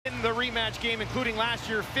the rematch game, including last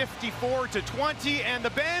year, 54-20, and the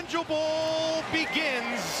Banjo Bowl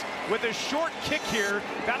begins with a short kick here.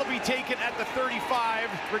 That'll be taken at the 35,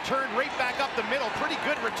 returned right back up the middle. Pretty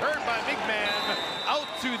good return by a big man out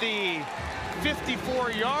to the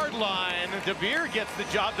 54-yard line. De Beer gets the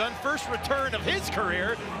job done. First return of his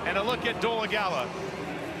career, and a look at Dolegala.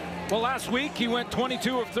 Well, last week he went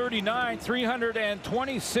 22 of 39,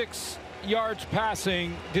 326 yards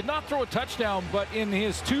passing. Did not throw a touchdown, but in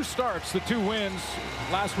his 2 starts, the 2 wins,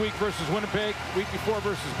 last week versus Winnipeg, week before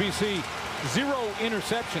versus BC, 0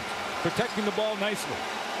 interceptions, protecting the ball nicely.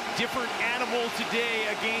 Different animal today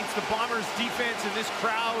against the Bombers defense in this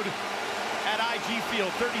crowd at IG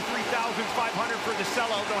Field. 33,500 for the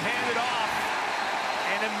sellout. They'll hand it off.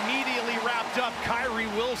 And immediately wrapped up, Kyrie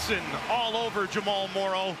Wilson all over Jamal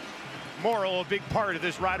Morrow. Morrow, a big part of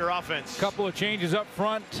this Rider offense. Couple of changes up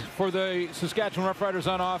front for the Saskatchewan Roughriders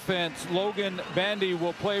on offense. Logan Bandy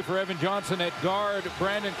will play for Evan Johnson at guard.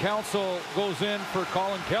 Brandon Council goes in for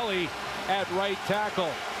Colin Kelly at right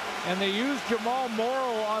tackle. And they used Jamal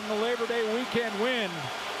Morrow on the Labor Day weekend win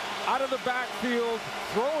out of the backfield,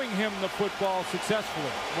 throwing him the football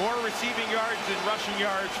successfully. More receiving yards than rushing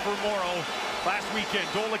yards for Morrow last weekend.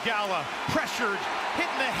 Dolegala pressured,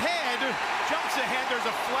 hitting the head, jumps ahead. There's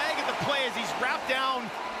a flag at the play as he's wrapped down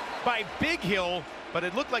by Big Hill, but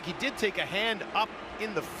it looked like he did take a hand up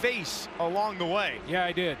in the face along the way. Yeah,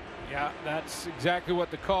 I did. Yeah, that's exactly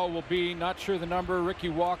what the call will be. Not sure the number. Ricky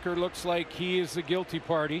Walker looks like he is the guilty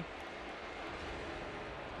party.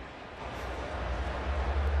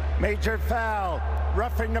 Major foul,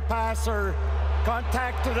 roughing the passer,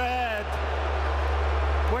 contact to the head.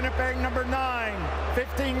 Winnipeg number 9,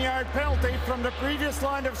 15-yard penalty from the previous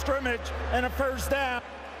line of scrimmage and a first down.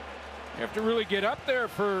 You have to really get up there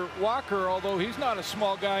for Walker, although he's not a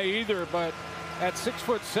small guy either, but at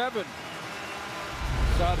 6'7".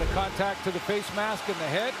 Saw the contact to the face mask and the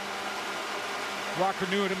head. Walker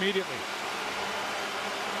knew it immediately.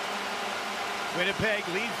 Winnipeg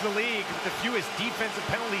leads the league with the fewest defensive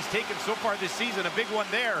penalties taken so far this season. A big one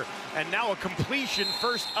there. And now a completion,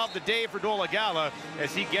 first of the day for Dolegala,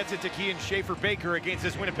 as he gets it to Kean Schaefer-Baker against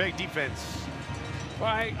this Winnipeg defense. Well,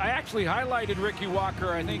 I actually highlighted Ricky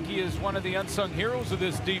Walker. I think he is one of the unsung heroes of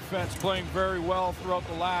this defense, playing very well throughout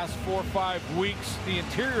the last 4 or 5 weeks. The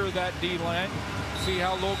interior of that D-line. See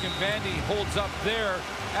how Logan Bandy holds up there.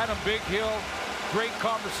 Adam Big Hill. Great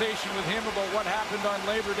conversation with him about what happened on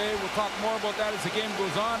Labor Day. We'll talk more about that as the game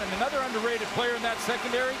goes on. And another underrated player in that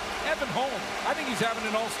secondary, Evan Holmes. I think he's having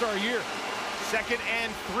an all-star year. 2nd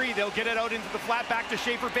and 3. They'll get it out into the flat, back to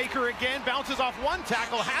Schaefer-Baker again. Bounces off 1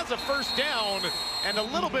 tackle, has a first down, and a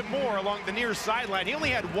little bit more along the near sideline. He only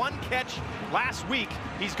had 1 catch last week.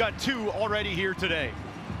 He's got 2 already here today.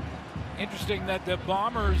 Interesting that the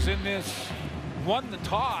Bombers in this won the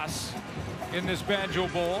toss in this Banjo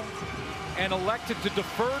Bowl and elected to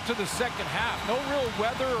defer to the second half. No real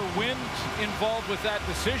weather or wind involved with that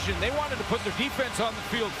decision. They wanted to put their defense on the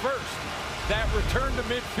field first. That return to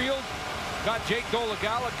midfield got Jake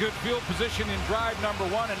Dolegala good field position in drive number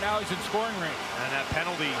 1, and now he's in scoring range. And that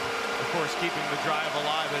penalty, of course, keeping the drive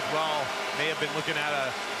alive as well. May have been looking at a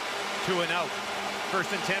 2-and-out.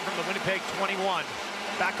 1st and 10 from the Winnipeg 21.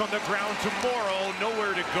 Back on the ground tomorrow,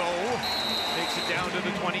 nowhere to go. Takes it down to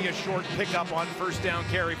the 20, a short pickup on first down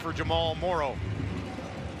carry for Jamal Morrow.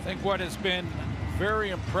 I think what has been very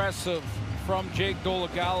impressive from Jake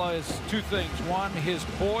Dolegala is 2 things. One, his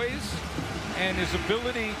poise and his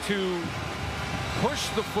ability to push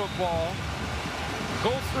the football,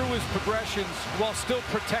 go through his progressions while still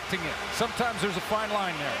protecting it. Sometimes there's a fine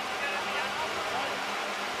line there.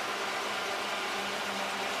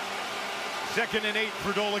 2nd and 8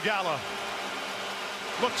 for Dolegala.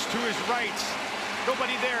 Looks to his right.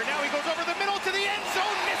 Nobody there. Now he goes over the middle to the end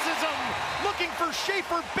zone. Misses him. Looking for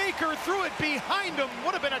Schaefer-Baker. Threw it behind him.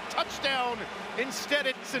 Would have been a touchdown. Instead,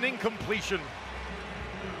 it's an incompletion.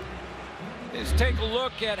 Let's take a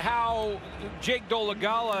look at how Jake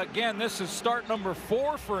Dolegala, again, this is start number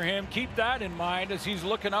 4 for him. Keep that in mind as he's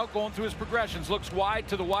looking out, going through his progressions. Looks wide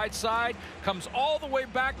to the wide side, comes all the way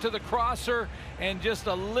back to the crosser, and just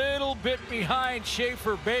a little bit behind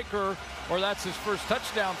Schaefer-Baker, or that's his first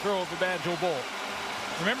touchdown throw of the Banjo Bowl.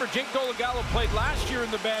 Remember, Jake Dolegala played last year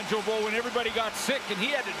in the Banjo Bowl when everybody got sick, and he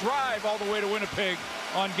had to drive all the way to Winnipeg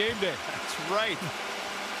on game day. That's right.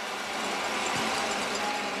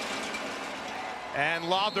 And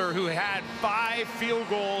Lawther, who had 5 field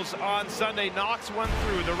goals on Sunday, knocks one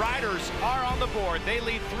through. The Riders are on the board. They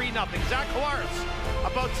lead 3-0. Zach Collaros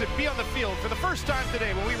about to be on the field for the first time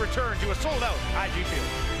today when we return to a sold-out IG Field.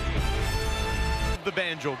 The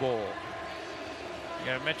Banjo Bowl.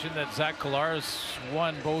 Yeah, I mentioned that Zach Collaros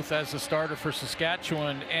won both as a starter for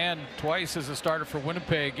Saskatchewan and twice as a starter for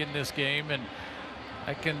Winnipeg in this game. And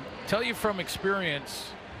I can tell you from experience,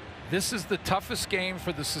 this is the toughest game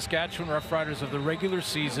for the Saskatchewan Roughriders of the regular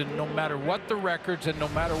season, no matter what the records and no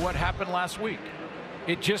matter what happened last week.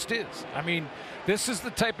 It just is. I mean, this is the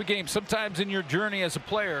type of game sometimes in your journey as a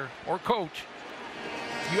player or coach,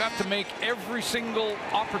 you have to make every single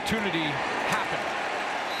opportunity happen.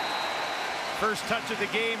 First touch of the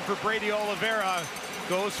game for Brady Oliveira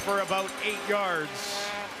goes for about 8 yards.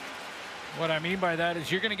 What I mean by that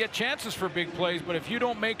is you're going to get chances for big plays, but if you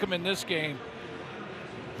don't make them in this game,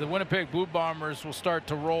 the Winnipeg Blue Bombers will start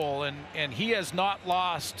to roll, and he has not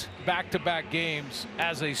lost back-to-back games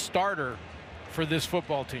as a starter for this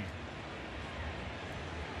football team.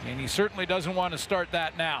 And he certainly doesn't want to start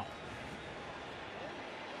that now.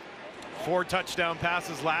 4 touchdown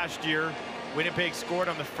passes last year. Winnipeg scored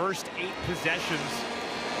on the first 8 possessions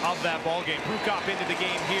of that ball game. Prukop into the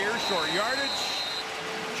game here, short yardage.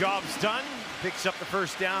 Job's done. Picks up the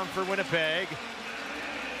first down for Winnipeg.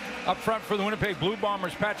 Up front for the Winnipeg Blue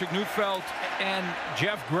Bombers, Patrick Neufeld and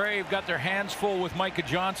Jeff Grave got their hands full with Micah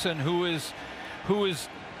Johnson, who is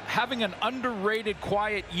having an underrated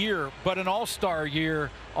quiet year, but an all-star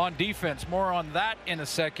year on defense. More on that in a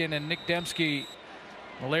second. And Nick Dembski,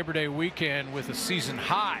 the Labor Day weekend, with a season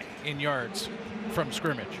high in yards from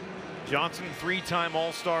scrimmage. Johnson, 3-time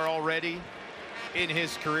all-star already in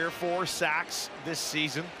his career, 4 sacks this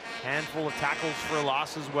season. Handful of tackles for a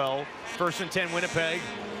loss as well. 1st and 10 Winnipeg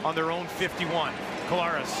on their own 51.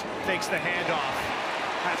 Collaros takes the handoff,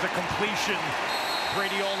 has a completion.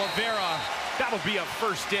 Brady Oliveira, that'll be a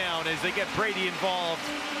first down as they get Brady involved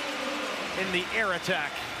in the air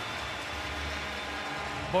attack.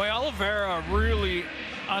 Boy, Oliveira really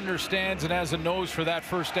understands and has a nose for that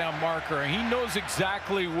first down marker. He knows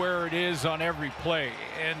exactly where it is on every play,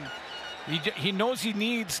 and he knows he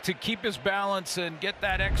needs to keep his balance and get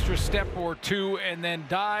that extra step or 2 and then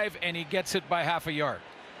dive, and he gets it by half a yard.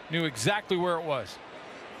 Knew exactly where it was.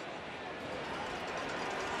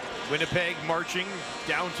 Winnipeg marching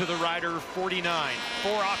down to the Rider 49.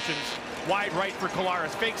 4 options. Wide right for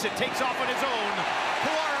Collaros. Fakes it, takes off on his own.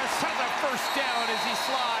 Collaros has a first down as he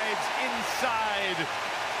slides inside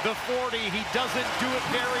the 40. He doesn't do it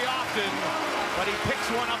very often, but he picks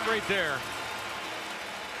one up right there.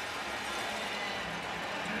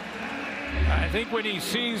 I think when he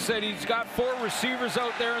sees that he's got 4 receivers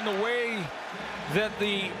out there in the way that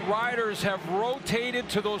the Riders have rotated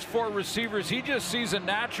to those 4 receivers, he just sees a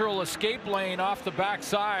natural escape lane off the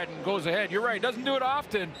backside and goes ahead. You're right, doesn't do it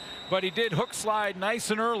often, but he did hook slide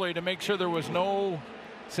nice and early to make sure there was no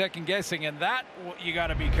second guessing, and that you got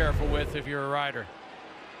to be careful with if you're a Rider.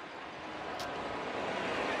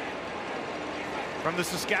 From the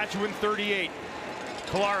Saskatchewan 38,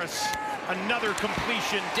 Collaros, another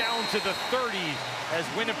completion down to the 30 as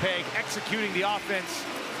Winnipeg executing the offense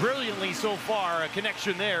brilliantly so far. A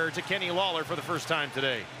connection there to Kenny Lawler for the first time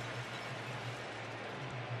today.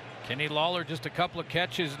 Kenny Lawler, just a couple of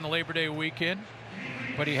catches in the Labor Day weekend,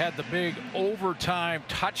 but he had the big overtime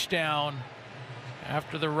touchdown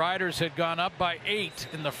after the Riders had gone up by 8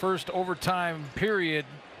 in the first overtime period.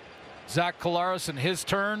 Zach Collaros in his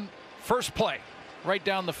turn, first play right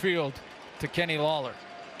down the field to Kenny Lawler.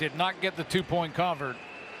 Did not get the 2-point convert,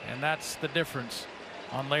 and that's the difference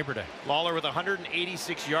on Labor Day. Lawler with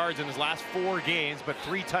 186 yards in his last 4 games, but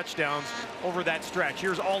 3 touchdowns over that stretch.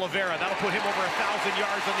 Here's Oliveira. That'll put him over 1,000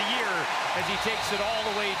 yards on the year as he takes it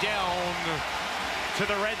all the way down to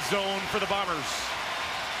the red zone for the Bombers.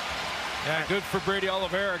 Yeah, good for Brady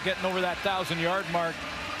Oliveira getting over that 1,000-yard mark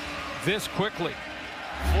this quickly.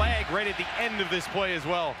 Flag right at the end of this play as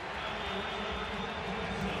well.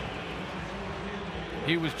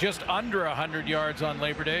 He was just under 100 yards on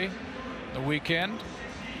Labor Day, the weekend,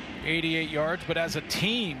 88 yards, but as a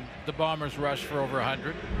team, the Bombers rushed for over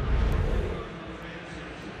 100.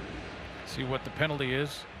 See what the penalty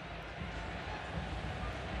is.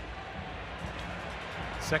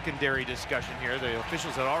 Secondary discussion here. The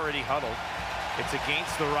officials had already huddled. It's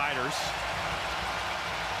against the Riders.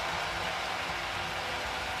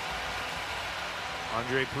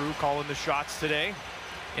 Andre Proulx calling the shots today.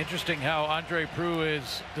 Interesting how Andre Proulx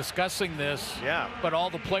is discussing this, but all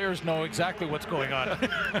the players know exactly what's going on.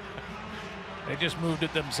 They just moved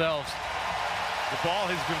it themselves. The ball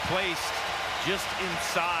has been placed just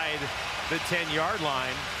inside the 10-yard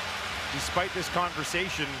line, despite this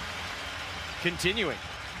conversation continuing.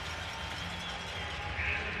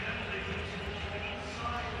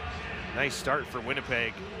 Nice start for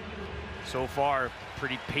Winnipeg so far.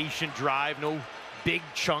 Pretty patient drive, no big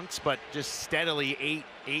chunks, but just steadily 8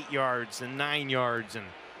 8 yards and 9 yards and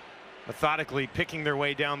methodically picking their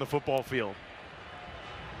way down the football field.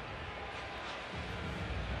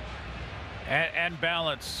 And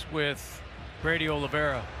balance with Brady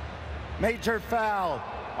Oliveira. Major foul,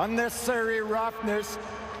 unnecessary roughness.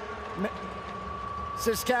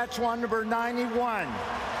 Saskatchewan number 91.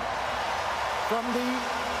 From the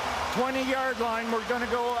 20-yard line, we're going to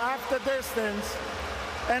go off the distance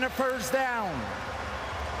and a first down.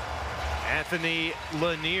 Anthony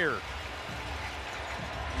Lanier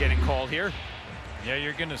getting called here. Yeah,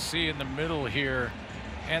 you're going to see in the middle here,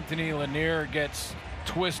 Anthony Lanier gets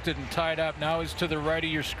twisted and tied up. Now he's to the right of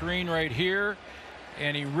your screen right here,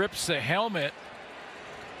 and he rips the helmet.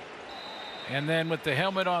 And then with the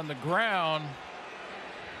helmet on the ground,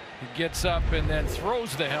 he gets up and then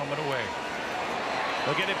throws the helmet away.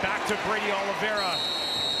 They'll get it back to Brady Oliveira.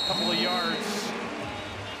 A couple of yards.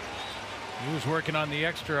 He was working on the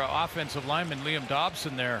extra offensive lineman, Liam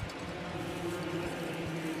Dobson, there.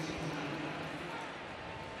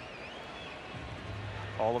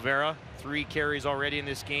 Oliveira, 3 carries already in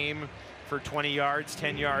this game for 20 yards,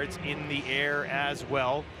 10 yards in the air as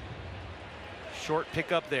well. Short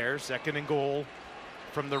pickup there, 2nd and goal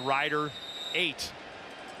from the Rider 8.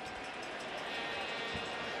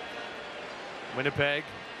 Winnipeg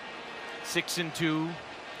 6-2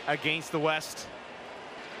 against the West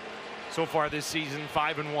so far this season,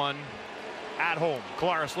 5-1 at home.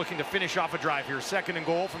 Kolaris looking to finish off a drive here. 2nd and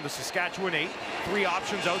goal from the Saskatchewan 8. 3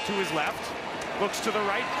 options out to his left. Looks to the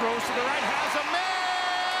right, throws to the right, has a man!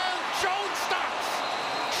 Jones stops,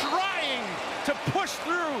 trying to push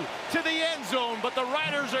through to the end zone, but the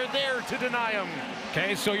Riders are there to deny him.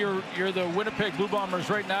 Okay, so you're the Winnipeg Blue Bombers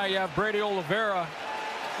right now. You have Brady Oliveira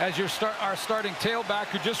as our starting tailback,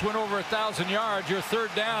 who just went over 1,000 yards. Your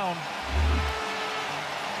 3rd down,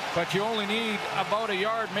 but you only need about a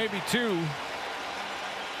yard, maybe 2.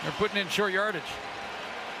 They're putting in short yardage.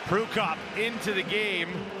 Prukop into the game.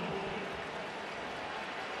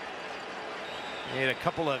 He had a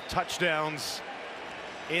couple of touchdowns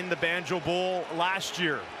in the Banjo Bowl last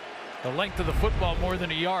year. The length of the football more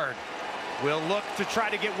than a yard. We'll look to try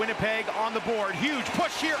to get Winnipeg on the board. Huge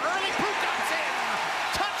push here early. Prukop's in.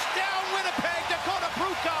 Touchdown Winnipeg. Dakota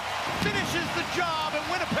Prukop finishes the job, and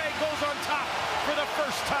Winnipeg goes on top for the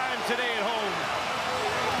first time today at home.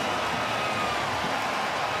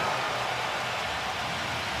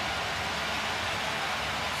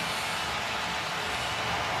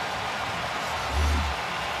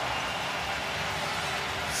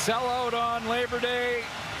 Sellout on Labor Day,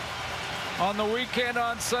 on the weekend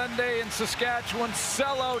on Sunday in Saskatchewan,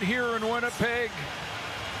 sellout here in Winnipeg.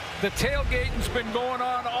 The tailgating's been going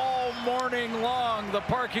on all morning long. The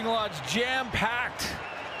parking lot's jam-packed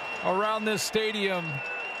around this stadium,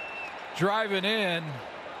 driving in,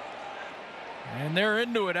 and they're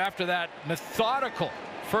into it after that methodical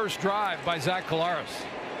first drive by Zach Kolaris.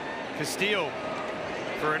 Castillo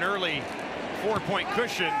for an early 4-point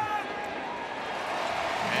cushion.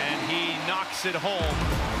 And he knocks it home.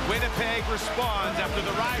 Winnipeg responds after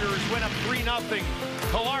the Riders win up 3-0.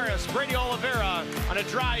 Kolaris, Brady Oliveira on a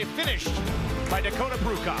drive finished by Dakota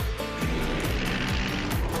Prukop.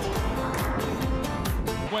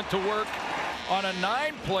 Went to work on a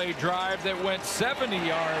 9-play drive that went 70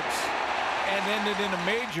 yards and ended in a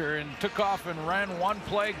major, and took off and ran 1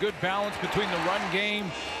 play. Good balance between the run game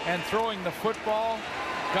and throwing the football.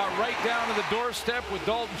 Got right down to the doorstep with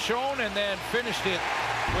Dalton Schoen, and then finished it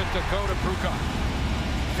with Dakota Prukop.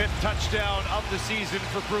 5th touchdown of the season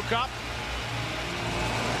for Prukop.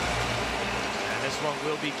 And this one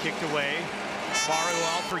will be kicked away. Mario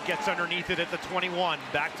Alford gets underneath it at the 21,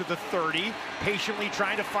 back to the 30, patiently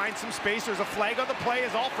trying to find some space. There's a flag on the play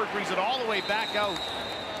as Alford brings it all the way back out,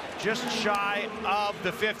 just shy of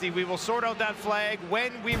the 50. We will sort out that flag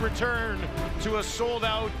when we return to a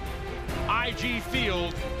sold-out IG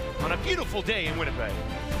Field on a beautiful day in Winnipeg.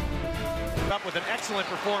 Up with an excellent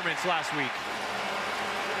performance last week.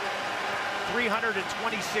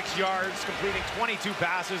 326 yards, completing 22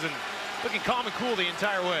 passes, and looking calm and cool the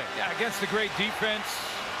entire way. Yeah, against a great defense,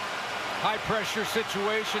 high pressure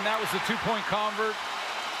situation. That was the 2-point convert.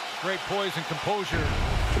 Great poise and composure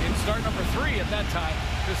in start number 3 at that time.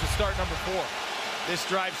 This is start number 4. This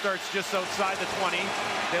drive starts just outside the 20.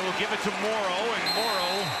 They will give it to Morrow, and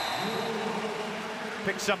Morrow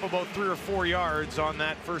picks up about 3 or 4 yards on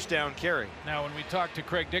that first down carry. Now, when we talked to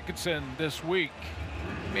Craig Dickinson this week,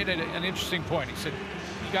 he made an interesting point. He said,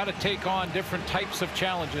 you got to take on different types of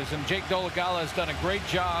challenges, and Jake Dolegala has done a great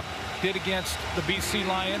job. Did against the BC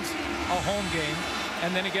Lions, a home game,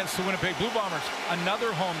 and then against the Winnipeg Blue Bombers,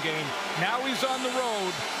 another home game. Now he's on the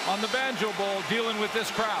road on the Banjo Bowl dealing with this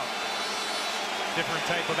crowd. Different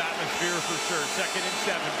type of atmosphere for sure. 2nd and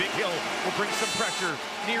 7. Big Hill will bring some pressure.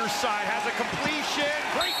 Near side has a completion.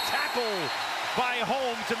 Great tackle by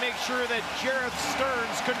Holm to make sure that Jareth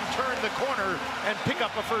Stearns couldn't turn the corner and pick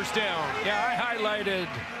up a first down. Yeah, I highlighted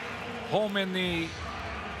Holm in the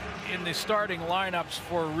starting lineups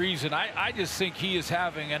for a reason. I just think he is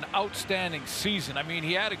having an outstanding season. I mean,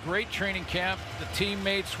 he had a great training camp. The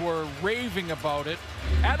teammates were raving about it.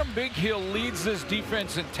 Adam Bighill leads this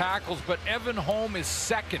defense in tackles, but Evan Holm is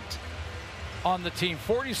 2nd on the team.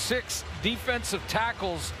 46 defensive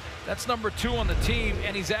tackles. That's number 2 on the team,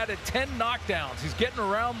 and he's added 10 knockdowns. He's getting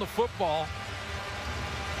around the football.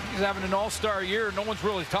 He's having an all-star year. No one's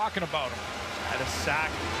really talking about him. Had a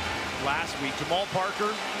sack last week. Jamal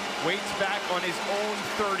Parker waits back on his own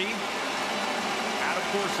 30. Adam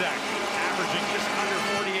Korsak averaging just under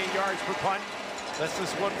 48 yards per punt. Lets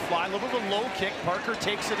this one fly. A little bit of a low kick. Parker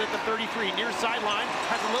takes it at the 33. Near sideline.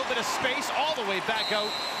 Has a little bit of space all the way back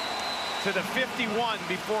out to the 51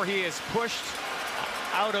 before he is pushed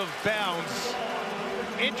out of bounds.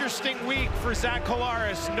 Interesting week for Zach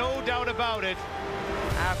Collaros, no doubt about it,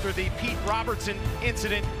 after the Pete Robertson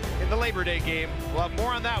incident in the Labor Day game. We'll have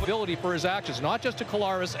more on that. Ability for his actions, not just to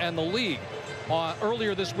Collaros and the league.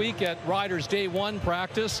 Earlier this week at Riders Day 1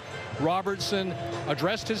 practice, Robertson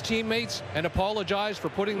addressed his teammates and apologized for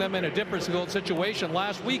putting them in a difficult situation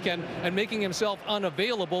last weekend and making himself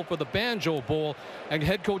unavailable for the Banjo Bowl. And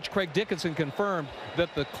head coach Craig Dickinson confirmed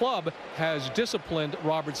that the club has disciplined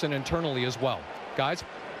Robertson internally as well. Guys?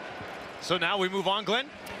 So now we move on, Glenn?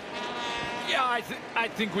 Yeah, I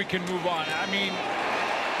think we can move on. I mean,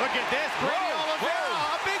 look at this. Brady Oliveira,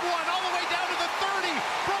 a big one all the way down to the 30.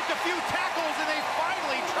 Broke a few tackles, and they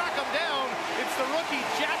finally track him down. It's the rookie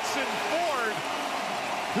Jackson Ford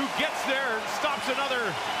who gets there and stops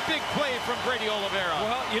another big play from Brady Oliveira.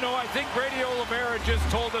 Well, you know, I think Brady Oliveira just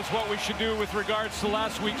told us what we should do with regards to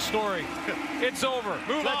last week's story. It's over.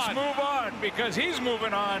 Let's move on, because he's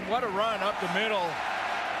moving on. What a run up the middle.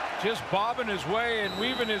 Just bobbing his way and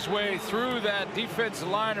weaving his way through that defensive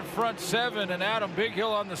line in front 7, and Adam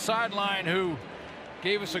Bighill on the sideline, who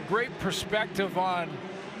gave us a great perspective on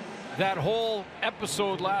that whole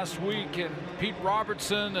episode last week, and Pete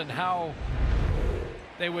Robertson and how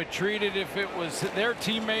they would treat it if it was their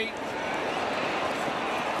teammate.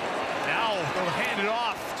 Now they'll hand it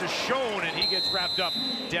off to Schoen, and he gets wrapped up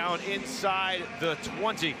down inside the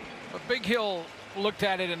 20. But Bighill looked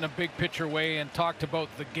at it in a big picture way and talked about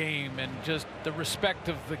the game and just the respect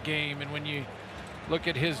of the game. And when you look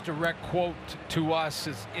at his direct quote to us,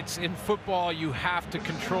 it's in football, you have to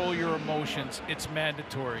control your emotions. It's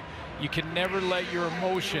mandatory. You can never let your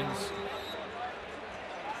emotions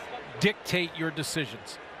dictate your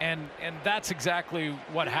decisions. And that's exactly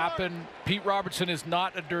what happened. Pete Robertson is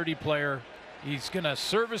not a dirty player. He's going to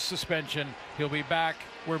serve his suspension. He'll be back.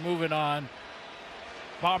 We're moving on.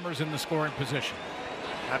 Bombers in the scoring position.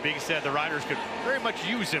 That being said, the Riders could very much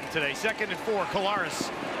use him today. 2nd and 4.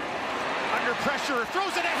 Collaros under pressure,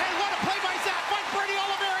 throws it ahead. What a play by Zach. Finds Brady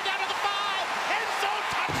Oliveira down to the 5. End zone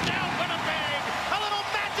touchdown, Winnipeg. A little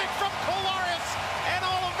magic from Collaros, and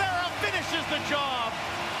Oliveira finishes the job.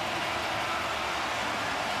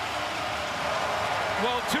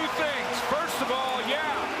 Well, 2 things. First of all,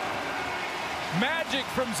 magic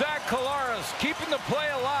from Zach Collaros, keeping the play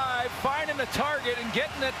alive, finding a target and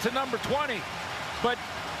getting it to number 20. But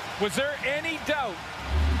was there any doubt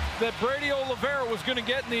that Brady Oliveira was going to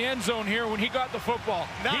get in the end zone here when he got the football?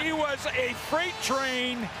 None. He was a freight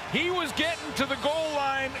train. He was getting to the goal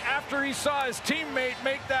line after he saw his teammate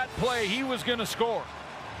make that play. He was going to score.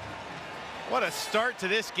 What a start to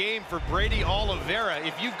this game for Brady Oliveira.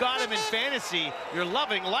 If you've got him in fantasy, you're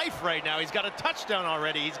loving life right now. He's got a touchdown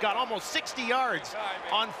already. He's got almost 60 yards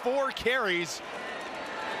on 4 carries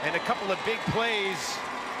and a couple of big plays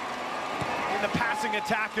in the passing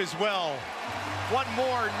attack as well. One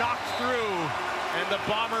more knocked through, and the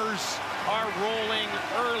Bombers are rolling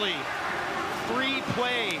early.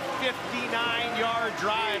 3-play, 59-yard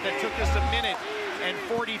drive that took us 1 minute and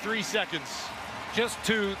 43 seconds. Just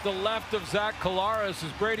to the left of Zach Collaros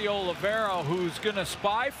is Brady Oliveira, who's going to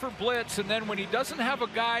spy for blitz, and then when he doesn't have a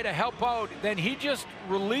guy to help out, then he just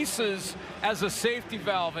releases as a safety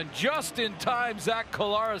valve, and just in time Zach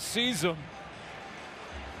Collaros sees him.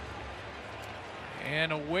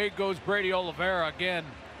 And away goes Brady Oliveira again.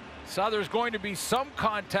 Saw there's going to be some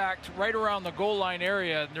contact right around the goal line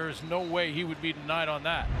area, and there's no way he would be denied on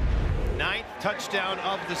that. 9th touchdown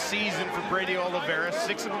of the season for Brady Oliveira.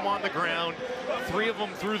 6 of them on the ground, 3 of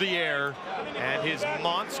them through the air, and his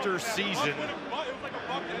monster season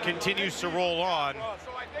continues to roll on.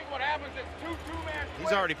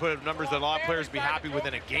 He's already put up numbers that a lot of players be happy with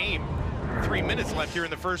in a game. 3 minutes left here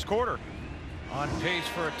in the first quarter. On pace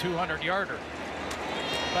for a 200-yarder.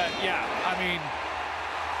 But yeah, I mean,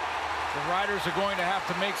 the Riders are going to have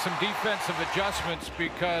to make some defensive adjustments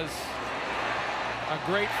because a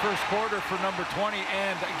great first quarter for number 20,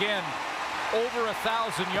 and again, over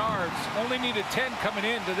 1,000 yards. Only needed 10 coming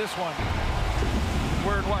into this one.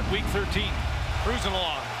 We're in what, week 13? Cruising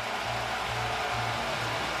along.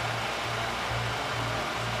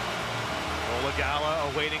 Gala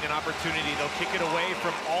awaiting an opportunity. They'll kick it away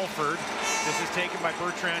from Alford. This is taken by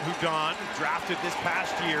Bertrand Houdon, drafted this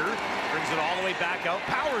past year. Brings it all the way back out.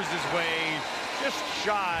 Powers his way just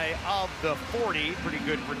shy of the 40. Pretty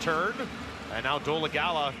good return. And now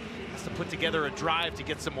Dolagala has to put together a drive to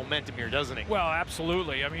get some momentum here, doesn't he? Well,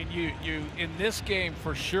 absolutely. I mean, you in this game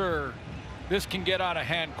for sure, this can get out of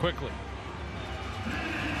hand quickly.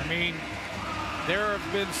 I mean, there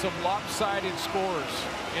have been some lopsided scores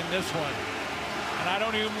in this one. And I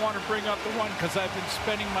don't even want to bring up the one because I've been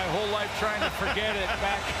spending my whole life trying to forget it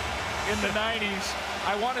back in the 90s.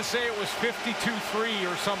 I want to say it was 52-3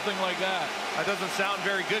 or something like that. That doesn't sound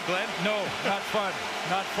very good, Glenn. No, not fun.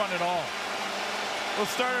 Not fun at all. We'll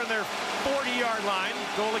start on their 40-yard line.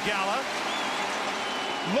 Dolagala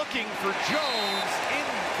looking for Jones.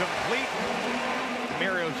 Incomplete.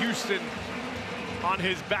 Mario Houston on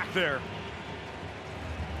his back there.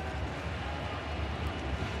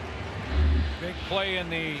 Big play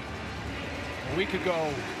a week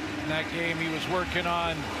ago in that game. He was working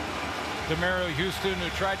on Mario Houston, who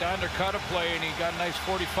tried to undercut a play, and he got a nice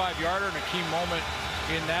 45-yarder in a key moment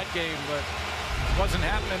in that game, but it wasn't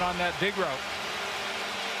happening on that dig route.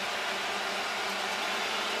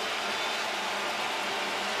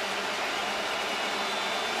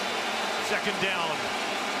 Second down.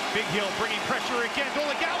 Big Hill bringing pressure again.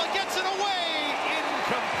 Dolagala gets it away.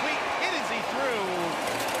 Incomplete. Hit as he threw.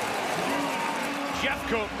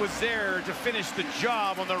 Jeffcoat was there to finish the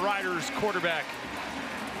job on the Riders quarterback.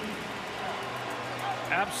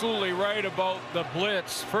 Absolutely right about the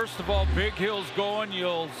blitz. First of all, Big Hill's going.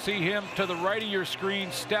 You'll see him to the right of your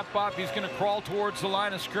screen step up. He's going to crawl towards the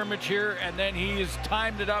line of scrimmage here, and then he has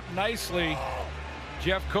timed it up nicely.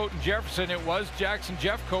 Jeffcoat and Jefferson. It was Jackson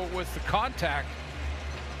Jeffcoat with the contact.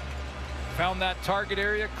 Found that target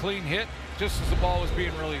area, clean hit, just as the ball was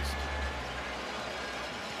being released.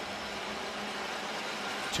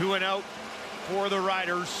 2 and out for the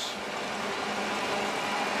Riders.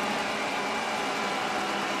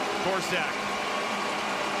 Korsak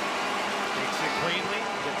takes it cleanly,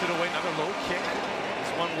 gets it away. Another low kick.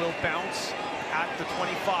 This one will bounce at the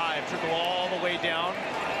 25, trickle all the way down.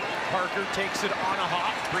 Parker takes it on a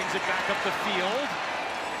hop, brings it back up the field.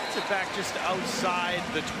 Gets it back just outside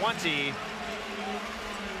the 20.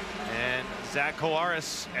 And Zach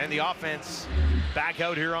Collaros and the offense back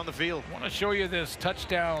out here on the field. I want to show you this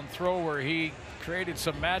touchdown throw where he created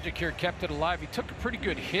some magic here, kept it alive. He took a pretty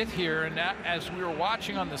good hit here, and that, as we were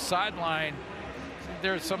watching on the sideline,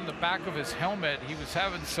 there's some in the back of his helmet. He was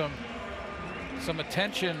having some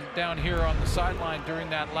attention down here on the sideline during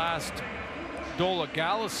that last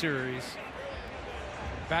Dolagala series.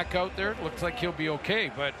 Back out there, looks like he'll be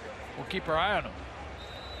okay, but we'll keep our eye on him.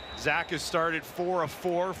 Zach has started 4 of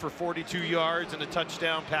 4 for 42 yards and a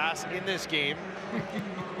touchdown pass in this game.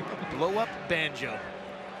 Blow up banjo.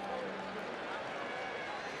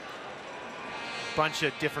 Bunch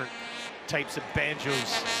of different types of banjos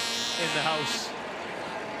in the house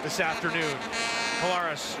this afternoon.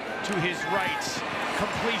 Collaros to his right.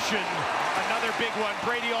 Completion. Another big one.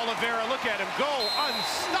 Brady Oliveira, look at him go.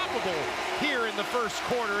 Unstoppable here in the first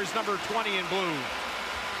quarter is number 20 in blue.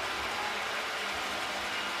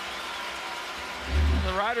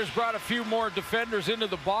 The Riders brought a few more defenders into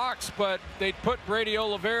the box, but they put Brady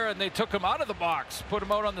Oliveira and they took him out of the box, put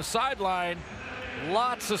him out on the sideline.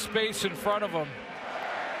 Lots of space in front of him.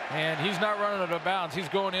 And he's not running out of bounds. He's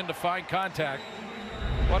going in to find contact.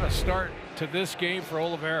 What a start to this game for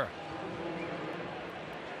Oliveira.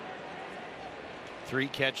 3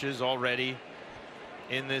 catches already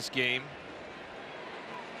in this game.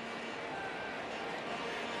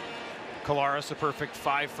 Collaros a perfect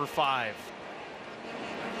 5 for 5.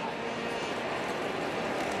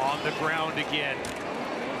 On the ground again.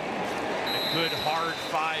 A good hard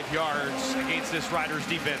 5 yards against this Riders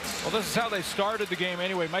defense. Well, this is how they started the game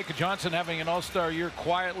anyway. Micah Johnson having an all-star year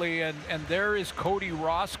quietly, and there is Cody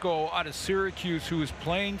Roscoe out of Syracuse, who is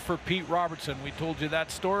playing for Pete Robertson. We told you that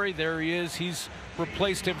story. There he is. He's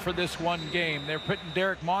replaced him for this one game. They're putting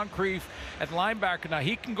Derek Moncrief at linebacker. Now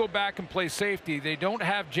he can go back and play safety. They don't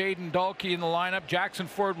have Jaden Dalkey in the lineup. Jackson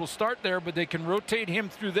Ford will start there, but they can rotate him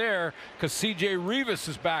through there because CJ Rivas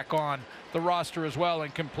is back on the roster as well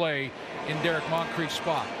and can play in Derek Moncrief's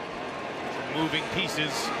spot. moving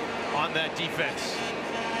pieces on that defense.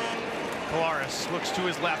 Kolaris looks to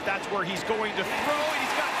his left. That's where he's going to throw, and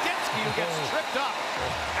he's got Dembski who gets tripped up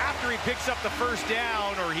after he picks up the first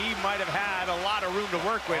down, or he might have had a lot of room to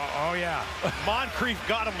work with. Oh yeah. Moncrief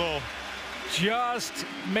got him though. Just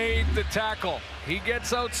made the tackle. He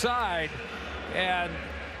gets outside, and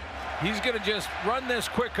he's going to just run this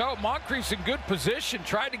quick out. Moncrief's in good position,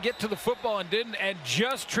 tried to get to the football and didn't, and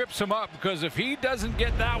just trips him up, because if he doesn't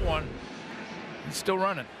get that one, he's still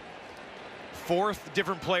running. Fourth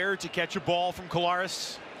different player to catch a ball from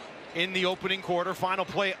Kolaris in the opening quarter. Final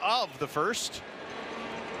play of the first.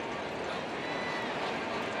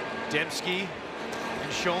 Dembski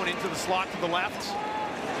and shown into the slot to the left.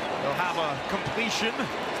 They'll have a completion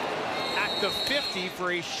at the 50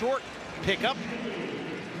 for a short pickup.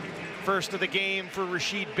 First of the game for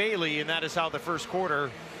Rasheed Bailey, and that is how the first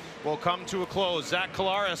quarter will come to a close. Zach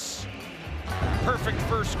Kolaris, perfect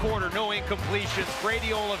first quarter, no incompletions.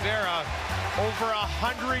 Brady Oliveira, over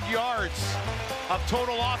 100 yards of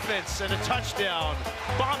total offense and a touchdown.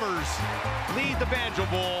 Bombers lead the Banjo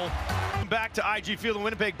Bowl. Back to IG Field, the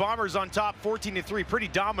Winnipeg Bombers on top 14-3. Pretty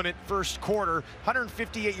dominant first quarter.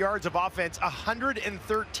 158 yards of offense,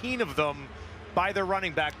 113 of them by their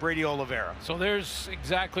running back, Brady Oliveira. So there's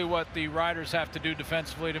exactly what the Riders have to do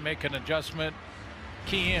defensively to make an adjustment.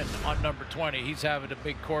 Key in on number 20. He's having a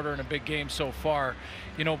big quarter and a big game so far.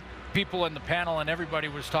 You know, people in the panel and everybody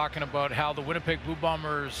was talking about how the Winnipeg Blue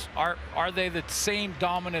Bombers are they the same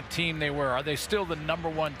dominant team they were? Are they still the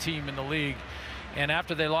 #1 team in the league? And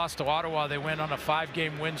after they lost to Ottawa, they went on a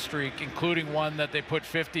 5-game win streak, including one that they put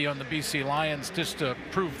 50 on the BC Lions, just to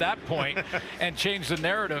prove that point and change the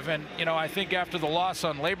narrative. And, you know, I think after the loss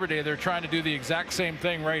on Labor Day, they're trying to do the exact same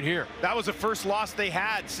thing right here. That was the first loss they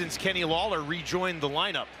had since Kenny Lawler rejoined the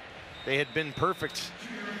lineup. They had been perfect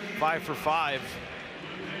 5 for 5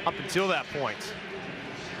 up until that point.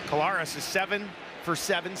 Kolaris is 7 for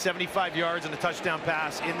 7, 75 yards and a touchdown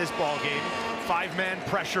pass in this ball game. 5-man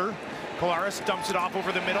pressure. Kolaris dumps it off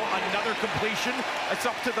over the middle. Another completion. It's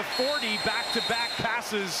up to the 40. Back-to-back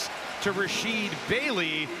passes to Rasheed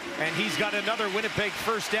Bailey, and he's got another Winnipeg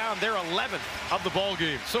first down. Their 11th of the ball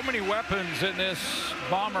game. So many weapons in this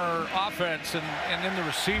Bomber offense and in the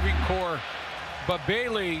receiving core. But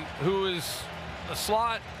Bailey, who is the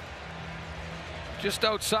slot just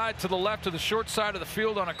outside to the left of the short side of the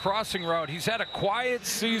field on a crossing route. He's had a quiet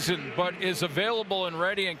season, but is available and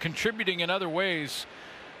ready and contributing in other ways.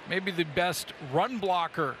 Maybe the best run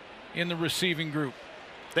blocker in the receiving group.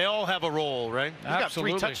 They all have a role, right? He's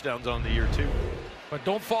Absolutely. got 3 touchdowns on the year, too. But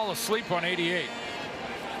don't fall asleep on 88.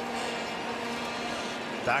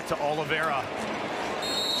 Back to Oliveira.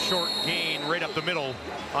 Short gain right up the middle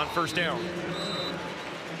on first down.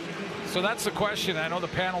 So that's the question. I know the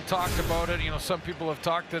panel talked about it. You know, some people have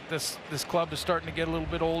talked that this club is starting to get a little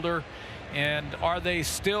bit older. And are they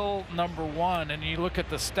still #1? And you look at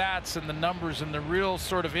the stats and the numbers and the real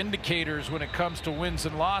sort of indicators when it comes to wins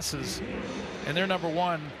and losses, and they're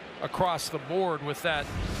 #1 across the board with that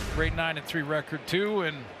great 9-3 record too,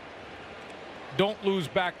 and don't lose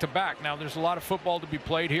back-to-back. Now there's a lot of football to be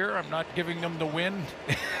played here. I'm not giving them the win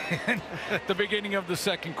at the beginning of the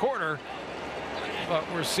second quarter, but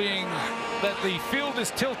we're seeing that the field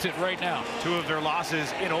is tilted right now. 2 of their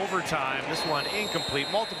losses in overtime. This one incomplete.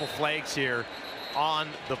 Multiple flags here on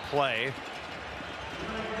the play.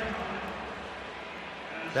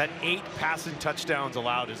 That 8 passing touchdowns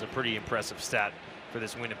allowed is a pretty impressive stat for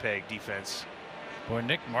this Winnipeg defense. Boy,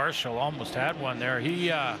 Nick Marshall almost had one there. He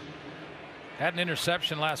had an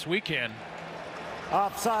interception last weekend.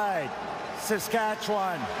 Offside.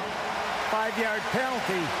 Saskatchewan. 5-yard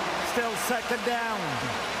penalty. Still second down.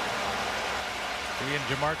 He and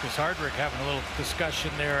Jamarcus Hardrick having a little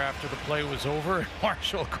discussion there after the play was over.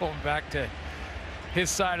 Marshall going back to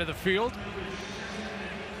his side of the field.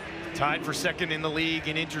 Tied for second in the league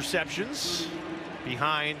in interceptions,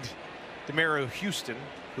 behind DeMario Houston,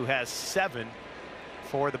 who has 7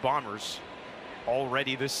 for the Bombers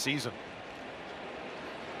already this season.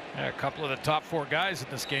 Yeah, a couple of the top 4 guys in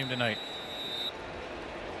this game tonight.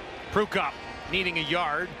 Prukop needing a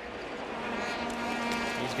yard.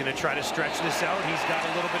 He's going to try to stretch this out. He's got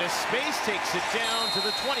a little bit of space, takes it down to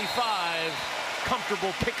the 25.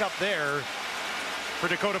 Comfortable pickup there for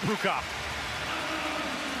Dakota Prukop.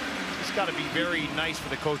 It's got to be very nice for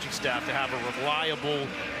the coaching staff to have a reliable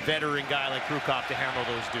veteran guy like Prukop to handle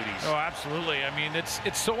those duties. Oh, absolutely. I mean, it's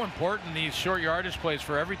so important, these short yardage plays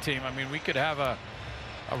for every team. I mean, we could have a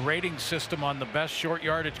rating system on the best short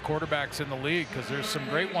yardage quarterbacks in the league, because there's some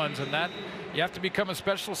great ones, and that you have to become a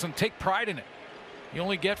specialist and take pride in it. You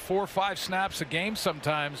only get 4 or 5 snaps a game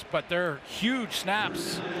sometimes, but they're huge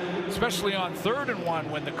snaps, especially on 3rd and 1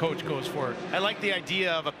 when the coach goes for it. I like the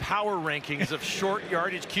idea of a power rankings of short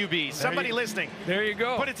yardage QBs. Somebody listening. There you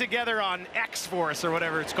go. Put it together on X for us or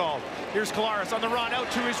whatever it's called. Here's Collaros on the run out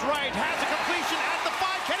to his right. Has a completion at the 5.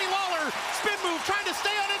 Kenny Lawler, spin move, trying to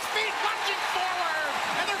stay on his feet, launching forward.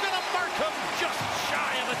 And they're going to mark him just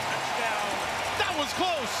shy of a touchdown. That was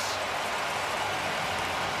close.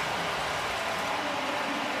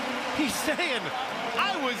 He's saying,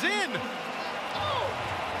 I was in.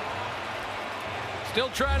 Still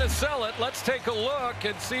trying to sell it. Let's take a look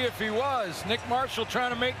and see if he was. Nick Marshall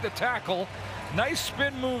trying to make the tackle. Nice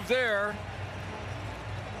spin move there.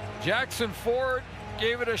 Jackson Ford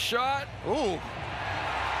gave it a shot. Ooh.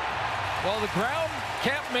 Well, the ground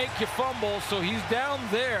can't make you fumble, so he's down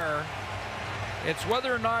there. It's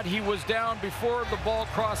whether or not he was down before the ball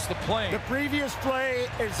crossed the plane. The previous play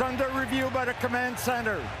is under review by the command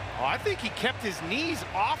center. Oh, I think he kept his knees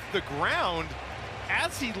off the ground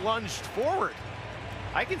as he lunged forward.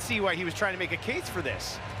 I can see why he was trying to make a case for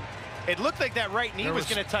this. It looked like that right knee was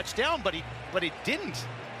going to touch down, but it didn't.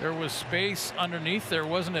 There was space underneath there,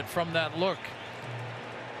 wasn't it, from that look?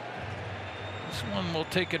 This one will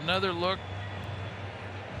take another look.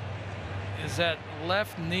 Is that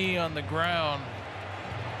left knee on the ground,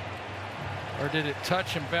 or did it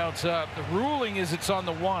touch and bounce up? The ruling is it's on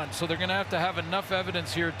the 1, so they're going to have enough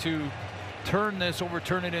evidence here to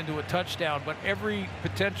overturn it into a touchdown. But every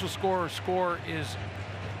potential score is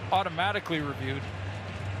automatically reviewed.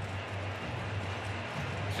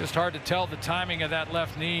 It's just hard to tell the timing of that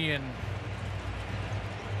left knee, and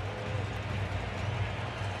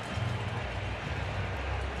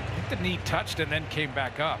I think the knee touched and then came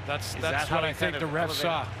back up. That's what I think the ref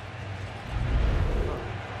saw.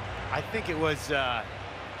 I think it was. I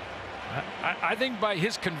think by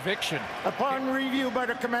his conviction. Upon review by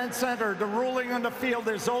the command center, the ruling on the field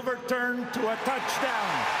is overturned to a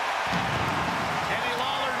touchdown. Kenny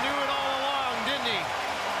Lawler knew it all along, didn't he?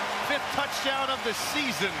 5th touchdown of the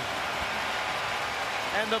season.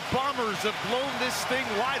 And the Bombers have blown this thing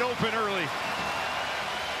wide open early.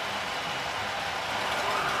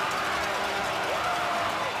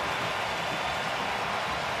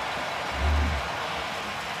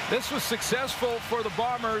 This was successful for the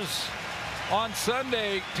Bombers on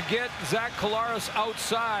Sunday to get Zach Collaros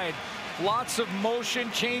outside. Lots of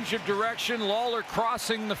motion, change of direction. Lawler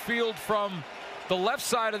crossing the field from the left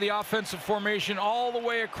side of the offensive formation all the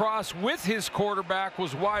way across with his quarterback,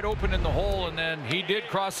 was wide open in the hole, and then he did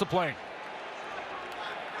cross the plane.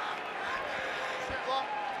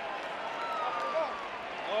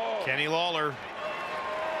 Kenny Lawler.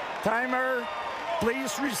 Timer.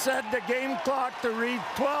 Please reset the game clock to read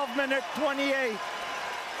 12:28.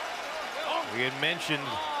 We had mentioned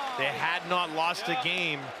they had not lost a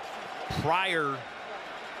game prior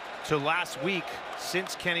to last week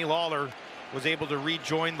since Kenny Lawler was able to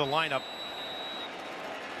rejoin the lineup.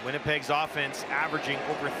 Winnipeg's offense averaging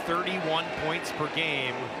over 31 points per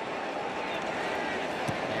game.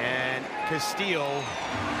 And Castile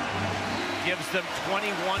gives them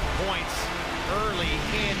 21 points early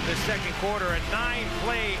in the second quarter. A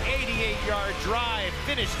 9-play, 88-yard drive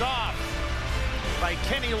finished off by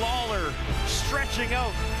Kenny Lawler, stretching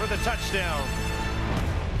out for the touchdown.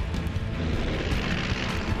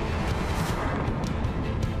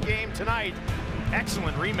 Game tonight.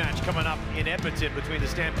 Excellent rematch coming up in Edmonton between the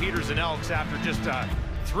Stampeders and Elks after just a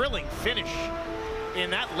thrilling finish in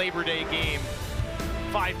that Labor Day game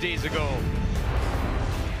 5 days ago.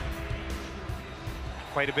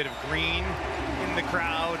 Quite a bit of green in the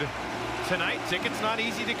crowd tonight. Tickets not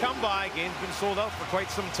easy to come by. Game's been sold out for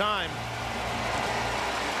quite some time.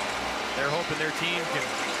 They're hoping their team can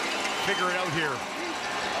figure it out here.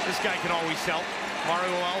 This guy can always help.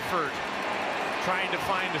 Mario Alford trying to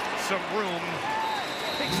find some room.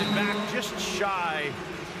 Takes it back just shy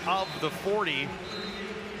of the 40.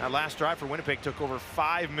 That last drive for Winnipeg took over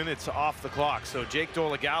 5 minutes off the clock. So Jake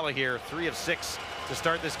Dolegala here, 3 of 6 to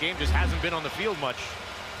start this game, just hasn't been on the field much.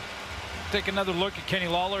 Take another look at Kenny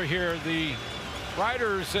Lawler here. The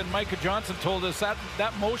Riders and Micah Johnson told us that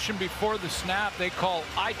motion before the snap they call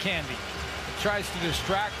eye candy. It tries to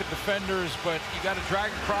distract the defenders, but you got to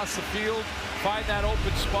drag across the field, find that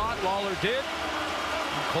open spot. Lawler did,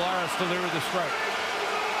 and Collaros delivered the strike.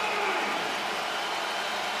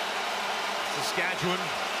 Saskatchewan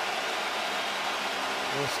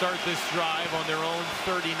will start this drive on their own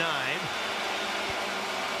 39.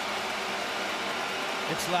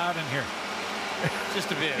 It's loud in here.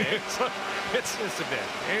 Just a bit. It's just a bit.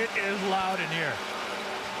 It is loud in here.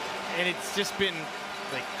 And it's just been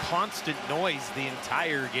like constant noise the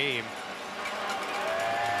entire game.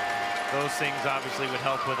 Those things obviously would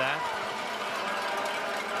help with that.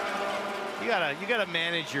 You gotta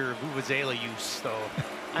manage your vuvuzela use, though.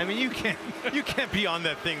 I mean, you can't be on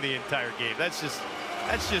that thing the entire game. That's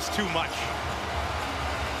just too much.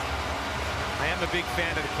 I am a big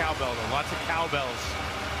fan of the cowbell, though. Lots of cowbells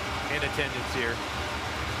in attendance here.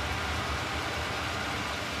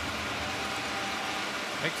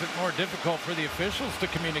 Makes it more difficult for the officials to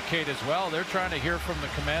communicate as well. They're trying to hear from the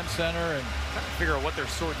command center and trying to figure out what they're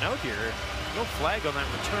sorting out here. No flag on that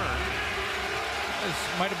return. This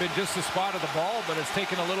might have been just the spot of the ball, but it's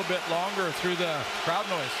taken a little bit longer through the crowd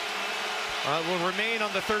noise. It will remain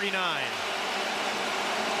on the 39.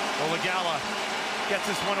 Dolegala gets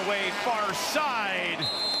this one away, far side.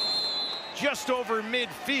 Just over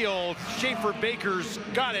midfield. Schaefer Baker's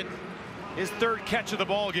got it. His third catch of the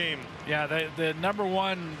ball game. Yeah, the number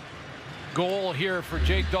one goal here for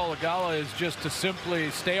Jake Dolegala is just to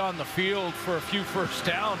simply stay on the field for a few first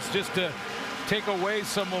downs, just to take away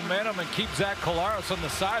some momentum and keep Zach Collaros on the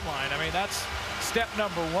sideline. I mean, that's step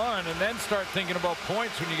number one, and then start thinking about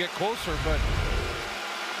points when you get closer, but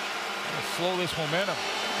slow this momentum.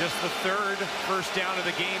 Just the third first down of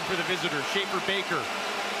the game for the visitors. Schaefer Baker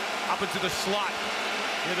up into the slot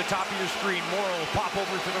near the top of your screen. Morrow will pop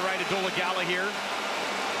over to the right of Dolegala here.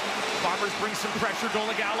 Bombers bring some pressure.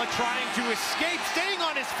 Dolegala trying to escape, staying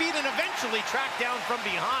on his feet, and eventually tracked down from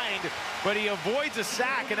behind. But he avoids a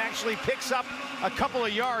sack and actually picks up a couple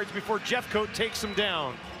of yards before Jeffcoat takes him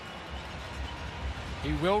down.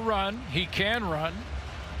 He will run. He can run.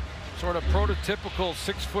 Sort of prototypical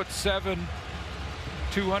 6'7",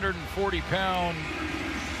 240-pound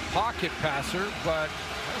pocket passer, but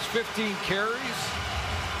that's 15 carries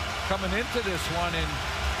coming into this one in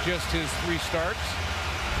just his 3 starts.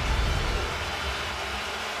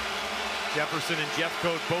 Jefferson and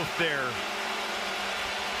Jeffcoat both there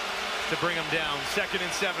to bring him down. 2nd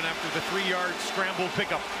and 7 after the 3-yard scramble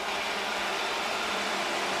pickup.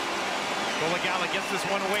 Dolegala gets this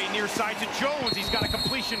one away near side to Jones. He's got a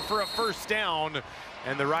completion for a first down.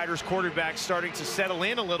 And the Riders quarterback starting to settle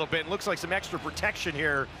in a little bit. Looks like some extra protection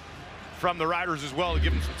here from the Riders as well to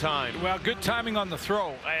give him some time. Well, good timing on the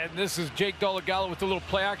throw. And this is Jake Dolegala with a little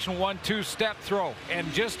play action 1-2 step throw.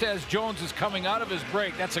 And just as Jones is coming out of his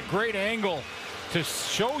break, that's a great angle to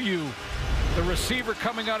show you the receiver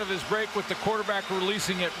coming out of his break with the quarterback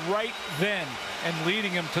releasing it right then and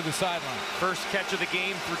leading him to the sideline. First catch of the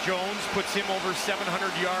game for Jones puts him over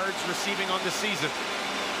 700 yards receiving on the season.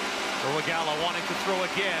 Dolegala wanting to throw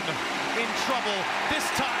again. In trouble. This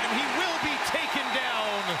time he will be taken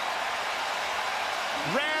down.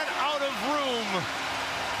 Ran out of room.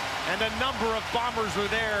 And a number of Bombers were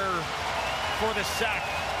there for the sack.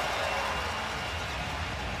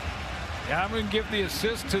 Yeah, I'm going to give the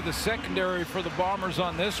assist to the secondary for the Bombers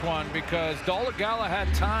on this one because Dolegala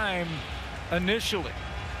had time initially.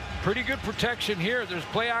 Pretty good protection here. There's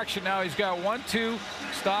play action now. He's got 1-2,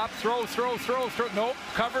 stop, throw. Nope,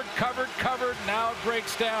 covered. Now it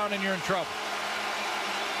breaks down and you're in trouble.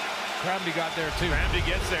 Cramby got there too. Cramby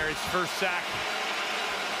gets there. His first sack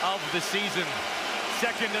of the season.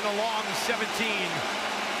 2nd and a long 17.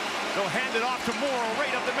 They'll hand it off to Morrow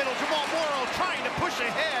right up the middle. Jamal Morrow trying to push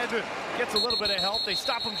ahead. Gets a little bit of help. They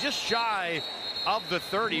stop him just shy of the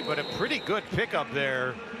 30, but a pretty good pickup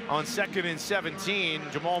there on 2nd and 17.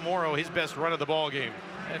 Jamal Morrow, his best run of the ball game.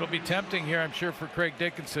 It'll be tempting here, I'm sure, for Craig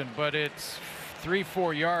Dickinson, but it's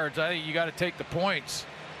 3-4 yards. I think you got to take the points.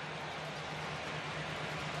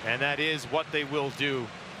 And that is what they will do.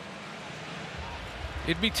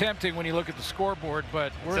 It'd be tempting when you look at the scoreboard,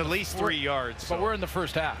 but it's at least 3 yards. But we're in the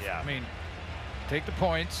first half. Yeah. I mean, take the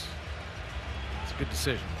points. It's a good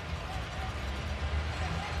decision.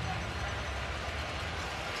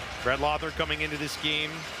 Brett Lawther coming into this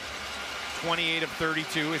game 28 of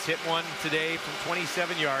 32. Has hit one today from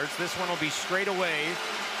 27 yards. This one will be straight away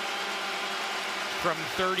from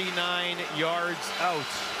 39 yards out.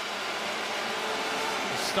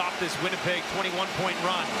 Stop this Winnipeg 21-point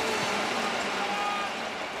run.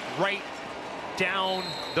 Right down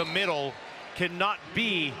the middle. Cannot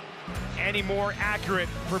be any more accurate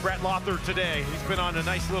for Brett Lawther today. He's been on a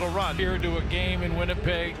nice little run. Here to a game in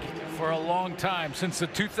Winnipeg for a long time, since the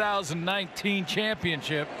 2019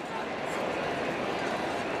 championship.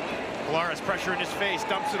 Collaros pressure in his face,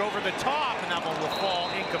 dumps it over the top, and that one will fall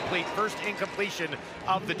incomplete. First incompletion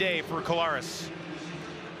of the day for Collaros.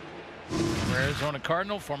 Arizona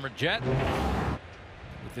Cardinal, former Jet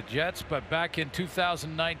with the Jets, but back in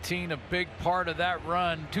 2019, a big part of that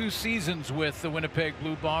run, 2 seasons with the Winnipeg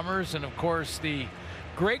Blue Bombers, and of course the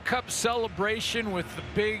Grey Cup celebration with the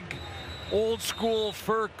big old school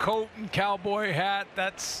fur coat and cowboy hat.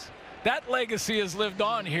 That's that legacy has lived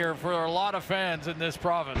on here for a lot of fans in this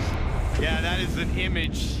province. Yeah, that is an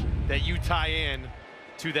image that you tie in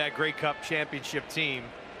to that Grey Cup championship team.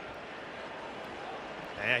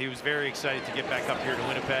 Yeah, he was very excited to get back up here to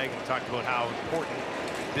Winnipeg and talked about how important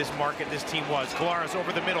this market, this team was. Collaros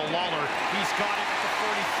over the middle, Lawler, he's got it at the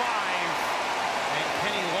 45. And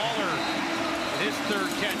Kenny Lawler, his third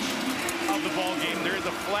catch of the ball game. There is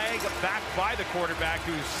a flag back by the quarterback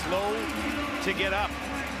who's slow to get up.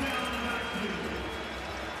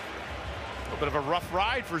 A little bit of a rough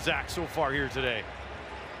ride for Zach so far here today.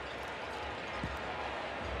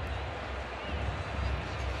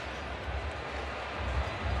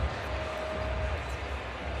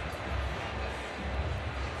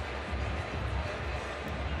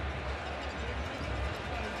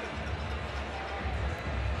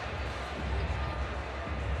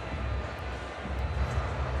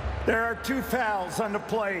 There are 2 fouls on the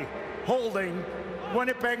play. Holding,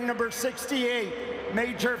 Winnipeg number 68.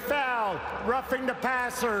 Major foul, roughing the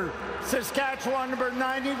passer, Saskatchewan number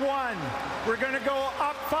 91. We're going to go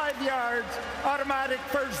up 5 yards, automatic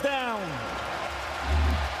first down.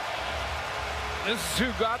 This is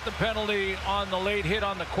who got the penalty on the late hit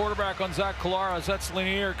on the quarterback on Zach Collaros. That's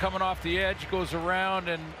Lanier coming off the edge, goes around,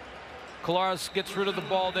 and Collaros gets rid of the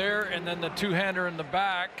ball there, and then the two-hander in the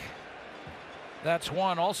back. That's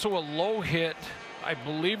one. Also a low hit. I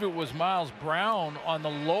believe it was Miles Brown on the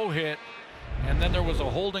low hit. And then there was a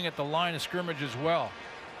holding at the line of scrimmage as well.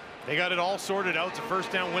 They got it all sorted out. It's a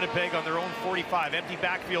first down Winnipeg on their own 45. Empty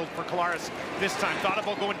backfield for Collaros this time. Thought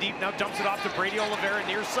about going deep. Now dumps it off to Brady Oliveira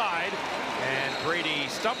near side. And Brady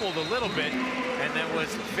stumbled a little bit and then was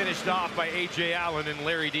finished off by A.J. Allen and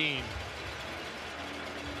Larry Dean.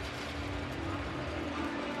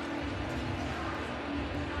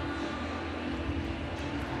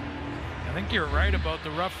 I think you're right about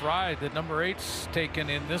the rough ride that number 8's taken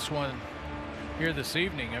in this one here this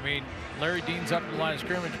evening. I mean, Larry Dean's up in the line of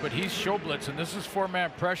scrimmage, but he's show blitz, and this is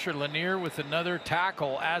 4-man pressure. Lanier with another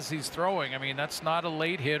tackle as he's throwing. I mean, that's not a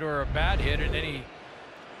late hit or a bad hit in any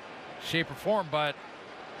shape or form, but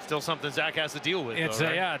still something Zach has to deal with. It's though,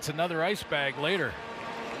 right? Yeah, it's another ice bag later.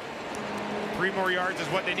 3 more yards is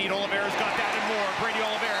what they need. Oliveira's got that and more. Brady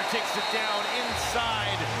Oliveira takes it down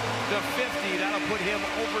inside the 50. That'll put him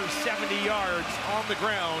over 70 yards on the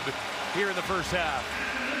ground here in the first half.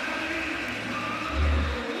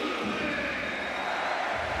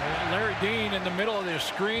 Larry Dean in the middle of their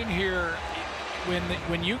screen here.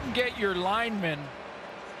 When you can get your lineman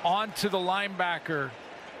onto the linebacker,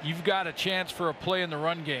 you've got a chance for a play in the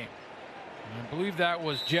run game. I believe that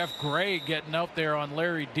was Jeff Gray getting out there on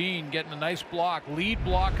Larry Dean, getting a nice block, lead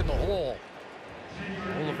block in the hole.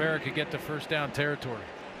 Oliveira could get to first down territory.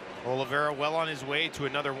 Oliveira well on his way to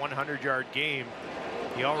another 100-yard game.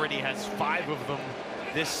 He already has 5 of them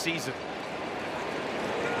this season.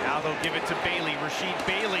 Now they'll give it to Bailey. Rasheed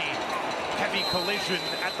Bailey, heavy collision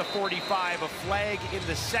at the 45. A flag in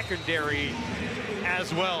the secondary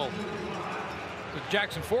as well. With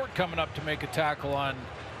Jackson Ford coming up to make a tackle on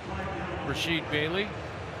Rasheed Bailey.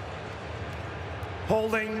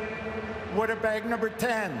 Holding, Winnipeg number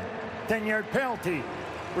 10. 10-yard penalty.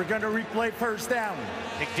 We're going to replay first down.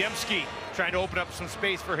 Nick Dembski trying to open up some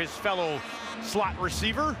space for his fellow slot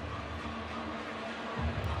receiver.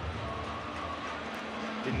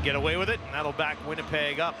 Didn't get away with it, and that'll back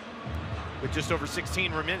Winnipeg up with just over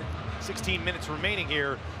 16 minutes remaining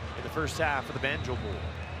here in the first half of the Banjo Bowl.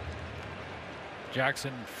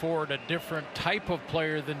 Jackson Ford, a different type of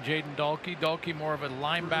player than Jaden Dalkey. Dalkey more of a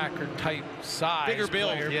linebacker type size. Bigger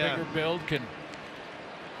build, player, yeah. Bigger build, can,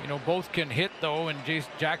 you know, both can hit though, and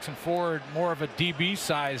Jackson Ford more of a DB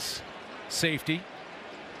size safety.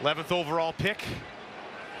 11th overall pick.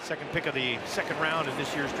 Second pick of the second round in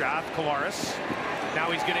this year's draft, Collaros. Now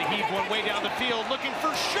he's going to heave one way down the field, looking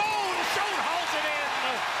for Schoen. Schoen hauls it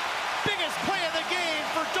in. Biggest play of the game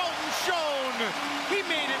for Dalton Schoen. He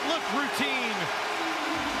made it look routine.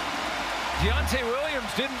 Deontay Williams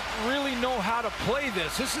didn't really know how to play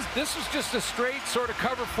this. This was just a straight sort of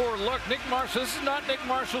cover 4 look. Nick Marshall, this is not Nick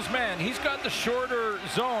Marshall's man. He's got the shorter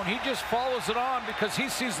zone. He just follows it on because he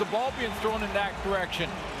sees the ball being thrown in that direction.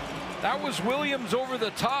 That was Williams over the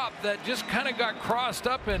top that just kind of got crossed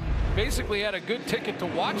up and basically had a good ticket to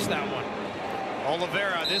watch that one.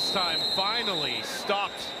 Oliveira this time finally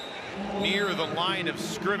stopped near the line of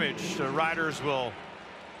scrimmage. The Riders will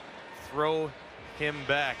throw him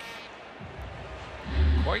back.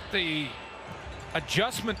 Quite the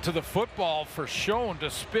adjustment to the football for Schoen to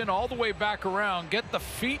spin all the way back around, get the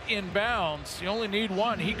feet in bounds. You only need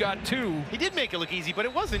one. He got two. He did make it look easy, but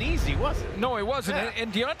it wasn't easy, was it? No, it wasn't. Yeah.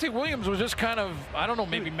 And Deontay Williams was just kind of, I don't know,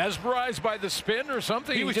 maybe mesmerized by the spin or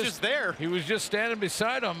something. He was just there. He was just standing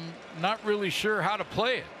beside him, not really sure how to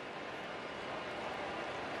play it.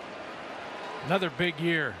 Another big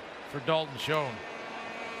year for Dalton Schoen.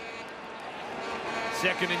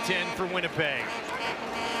 2nd and 10 for Winnipeg.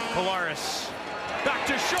 Polaris. Back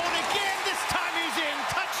to Schoen again. This time he's in.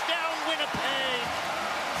 Touchdown, Winnipeg.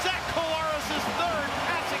 Zach Collaros' 3rd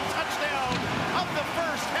passing touchdown of the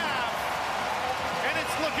first half. And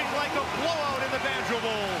it's looking like a blowout in the Banjo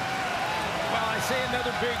Bowl. Well, I say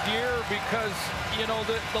another big year because, you know,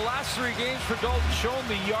 the last 3 games for Dalton Schoen,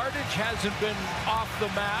 the yardage hasn't been off the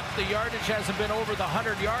map. The yardage hasn't been over the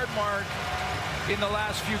 100-yard mark in the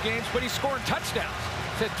last few games, but he's scoring touchdowns.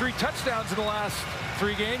 He's had 3 touchdowns in the last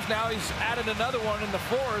 3 games. Now he's added another one in the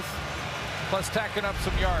 4th, plus tacking up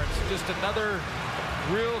some yards. Just another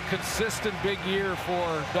real consistent big year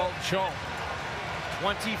for Dalton Schoen.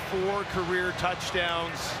 24 career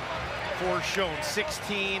touchdowns for Schoen.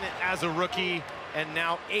 16 as a rookie, and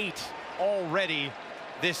now 8 already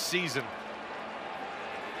this season.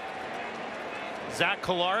 Zach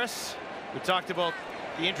Collaros, we talked about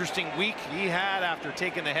the interesting week he had after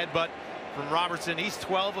taking the headbutt from Robertson. He's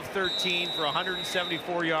 12 of 13 for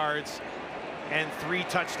 174 yards and 3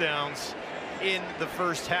 touchdowns in the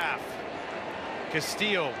first half.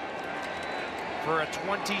 Castillo for a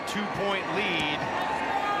 22-point lead.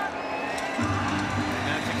 And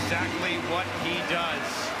that's exactly what he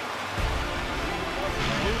does.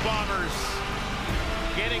 Blue Bombers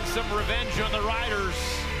getting some revenge on the Riders,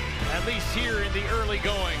 at least here in the early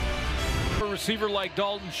going. A receiver like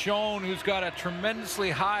Dalton Schoen, who's got a tremendously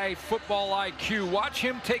high football IQ. Watch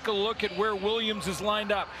him take a look at where Williams is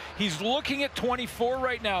lined up. He's looking at 24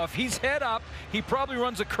 right now. If he's head up, he probably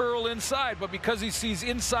runs a curl inside, but because he sees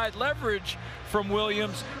inside leverage from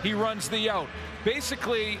Williams, he runs the out.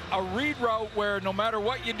 Basically, a read route where no matter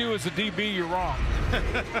what you do as a DB, you're wrong.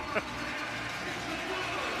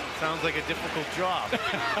 Sounds like a difficult job.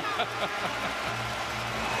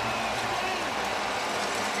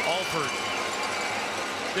 Alford,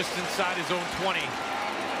 just inside his own 20.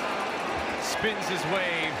 Spins his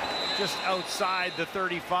way just outside the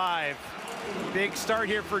 35. Big start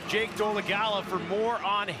here for Jake Dolegala. For more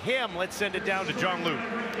on him, let's send it down to John Luke.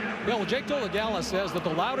 Yeah, well, Jake Dolegala says that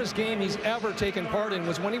the loudest game he's ever taken part in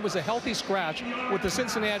was when he was a healthy scratch with the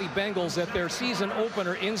Cincinnati Bengals at their season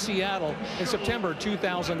opener in Seattle in September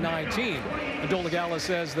 2019. And Dolegala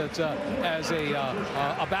says that as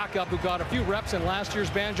a backup who got a few reps in last year's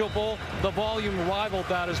Banjo Bowl, the volume rivaled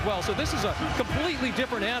that as well. So this is a completely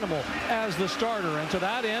different animal as the starter. And to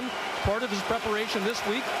that end, part of his preparation this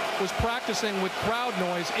week was practicing with crowd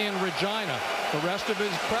noise in Regina. The rest of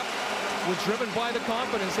his prep was driven by the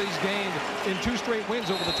confidence that he's gained in 2 straight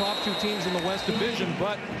wins over the top 2 teams in the West Division,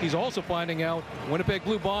 but he's also finding out Winnipeg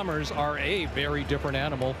Blue Bombers are a very different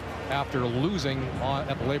animal after losing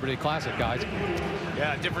at the Labor Day Classic, guys.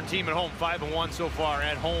 Yeah, different team at home. 5-1 so far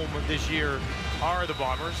at home this year are the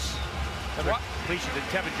Bombers. Completion to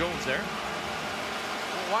Tevin Jones there.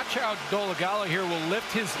 Watch how Dolegala here will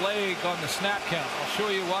lift his leg on the snap count. I'll show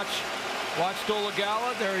you. Watch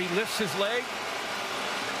Dolegala. There he lifts his leg.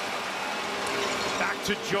 Back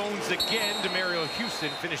to Jones again. DeMario Houston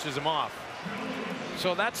finishes him off.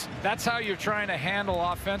 So that's how you're trying to handle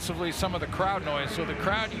offensively some of the crowd noise. So the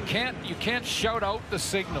crowd, you can't shout out the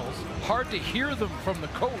signals. Hard to hear them from the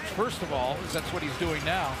coach, first of all, because that's what he's doing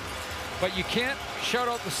now. But you can't shout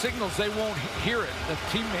out the signals. They won't hear it, the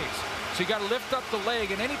teammates. So you got to lift up the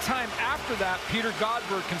leg, and anytime after that, Peter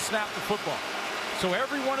Godberg can snap the football. So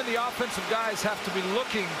every one of the offensive guys have to be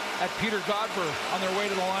looking at Peter Godberg on their way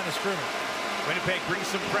to the line of scrimmage. Winnipeg brings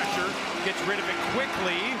some pressure, gets rid of it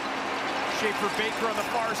quickly. Schaefer Baker on the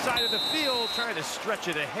far side of the field, trying to stretch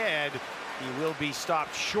it ahead. He will be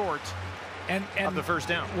stopped short of the first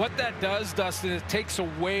down. What that does, Dustin, it takes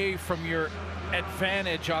away from your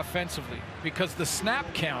advantage offensively, because the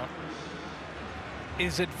snap count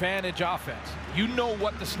is advantage offense. You know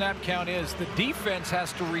what the snap count is. The defense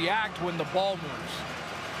has to react when the ball moves.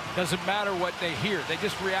 Doesn't matter what they hear. They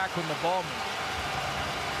just react when the ball moves.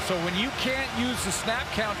 So when you can't use the snap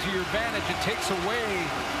count to your advantage, it takes away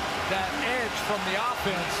that edge from the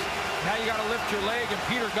offense. Now you got to lift your leg, and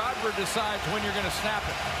Peter Godberg decides when you're going to snap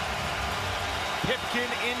it. Pipkin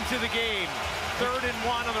into the game. 3rd and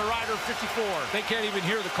 1 on the Rider 54. They can't even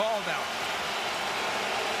hear the call now.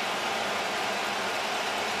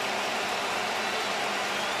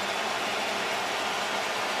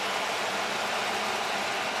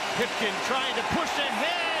 Pipkin trying to push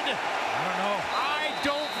ahead. I don't know. I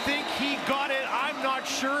don't think he got it. I'm not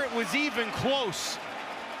sure it was even close.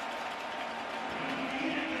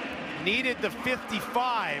 Needed the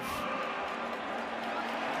 55.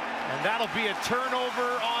 And that'll be a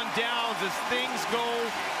turnover on downs as things go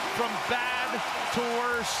from bad to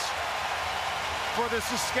worse for the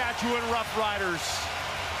Saskatchewan Roughriders.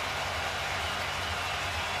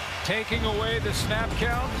 Taking away the snap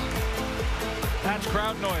count. That's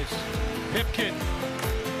crowd noise. Pipkin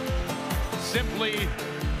simply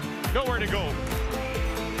nowhere to go.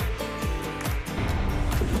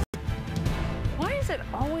 Why is it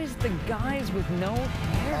always the guys with no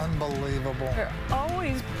hair? Unbelievable. They're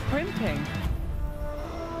always primping.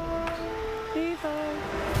 Diva.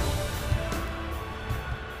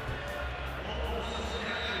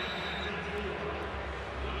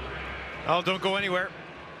 Oh, don't go anywhere.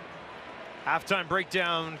 Halftime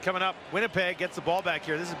breakdown coming up. Winnipeg gets the ball back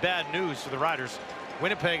here. This is bad news for the Riders.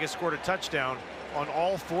 Winnipeg has scored a touchdown on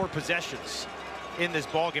all 4 possessions in this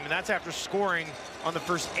ballgame, and that's after scoring on the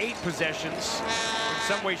first 8 possessions in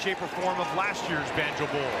some way, shape, or form of last year's Banjo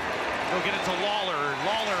Bowl. They'll get it to Lawler.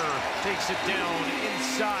 Lawler takes it down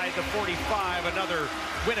inside the 45. Another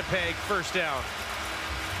Winnipeg first down.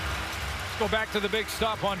 Go back to the big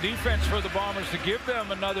stop on defense for the Bombers to give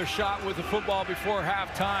them another shot with the football before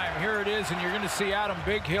halftime. Here it is, and you're going to see Adam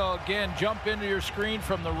Bighill again jump into your screen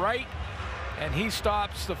from the right, and he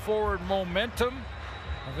stops the forward momentum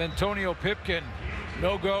of Antonio Pipkin.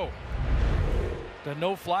 No go. The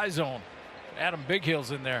no-fly zone. Adam Bighill's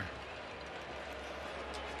in there.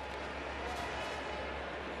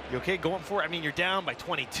 You okay going for it? I mean, you're down by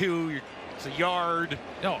 22. It's a yard.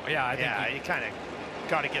 No, yeah, I think you kind of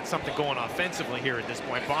got to get something going offensively here at this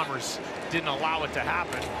point. Bombers didn't allow it to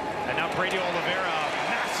happen. And now Brady Oliveira,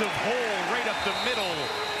 massive hole right up the middle.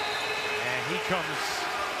 And he comes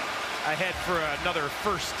ahead for another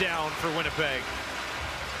first down for Winnipeg.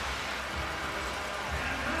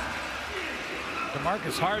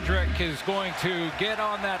 DeMarcus Hardrick is going to get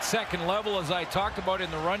on that second level, as I talked about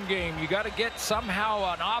in the run game. You got to get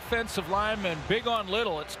somehow an offensive lineman big on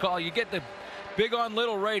little. It's called, you get the big on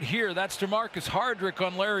little right here. That's DeMarcus Hardrick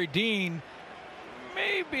on Larry Dean.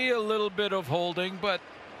 Maybe a little bit of holding, but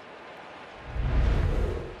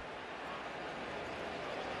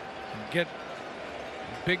get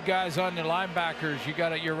big guys on the linebackers. You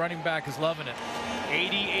got it. Your running back is loving it.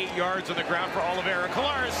 88 yards on the ground for Oliveira.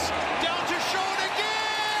 Collaros down to Schoen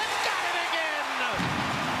again. Got it again.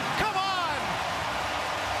 Come on.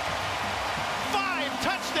 5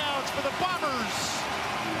 touchdowns for the Bombers.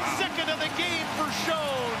 Second of the game for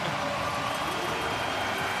Schoen.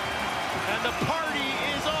 And the party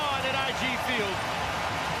is on at IG Field.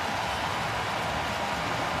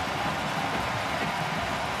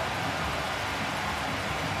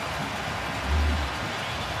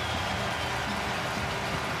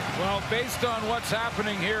 Well, based on what's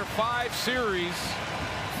happening here, 5 series,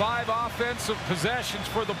 5 offensive possessions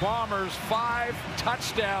for the Bombers, 5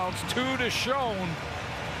 touchdowns, 2 to Schoen.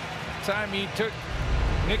 Time he took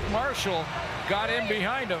Nick Marshall, got in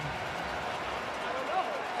behind him.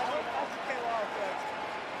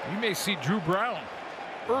 You may see Drew Brown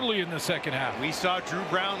early in the second half. We saw Drew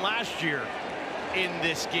Brown last year in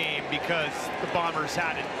this game because the Bombers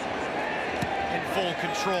had it in full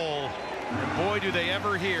control. And boy, do they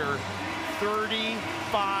ever hear.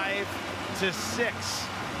 35-6.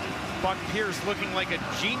 Buck Pierce looking like a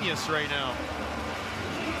genius right now.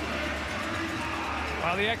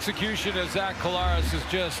 Well, the execution of Zach Collaros is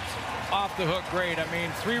just off the hook great. I mean,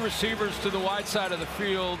 3 receivers to the wide side of the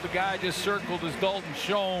field. The guy just circled as Dalton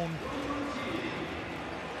Schoen.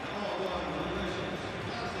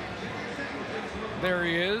 There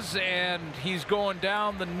he is, and he's going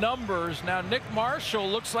down the numbers. Now, Nick Marshall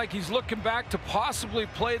looks like he's looking back to possibly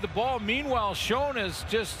play the ball. Meanwhile, Schoen is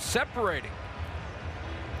just separating.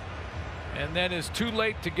 And then it's too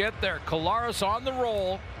late to get there. Collaros on the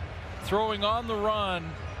roll, throwing on the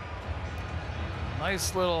run.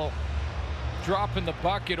 Nice little drop in the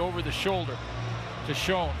bucket over the shoulder to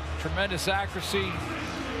Schoen. Tremendous accuracy.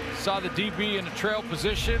 Saw the DB in a trail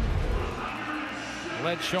position.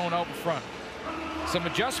 Led Schoen out in front. Some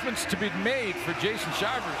adjustments to be made for Jason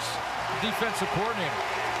Shivers, defensive coordinator.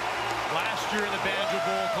 Last year in the Banjo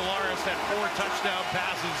Bowl, Collaros had 4 touchdown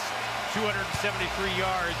passes, 273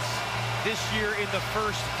 yards. This year in the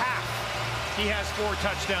first half, he has 4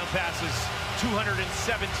 touchdown passes, 217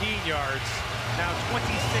 yards. Now 26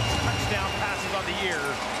 touchdown passes on the year.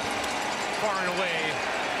 Far and away,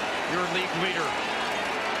 your league leader,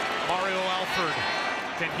 Mario Alford.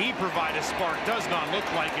 Can he provide a spark? Does not look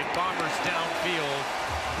like it. Bombers downfield,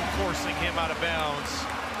 forcing him out of bounds.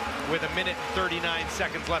 with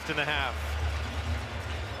 1:39 left in the half.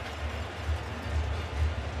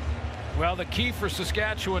 Well, the key for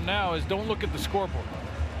Saskatchewan now is don't look at the scoreboard.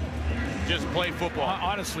 Just play football.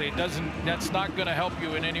 Honestly, that's not going to help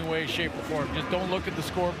you in any way, shape, or form. Just don't look at the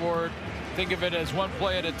scoreboard. Think of it as one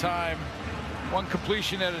play at a time, one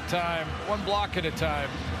completion at a time, one block at a time,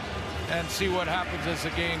 and see what happens as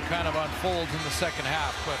the game kind of unfolds in the second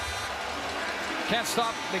half. But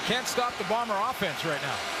they can't stop the Bomber offense right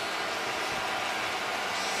now.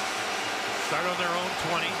 Start on their own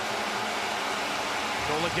 20.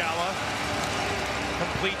 Dolagala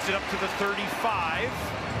completes it up to the 35.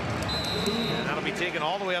 And that'll be taken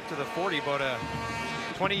all the way up to the 40. About a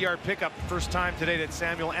 20-yard pickup. First time today that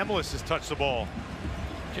Samuel Emilus has touched the ball.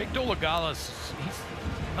 Jake Dolagala, he's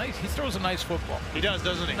nice. He throws a nice football. He does,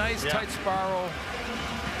 doesn't he? Nice, tight spiral.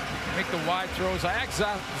 Make the wide throws. I asked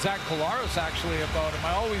Zach Collaros actually about him.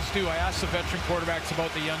 I always do. I ask the veteran quarterbacks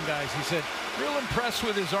about the young guys. He said, real impressed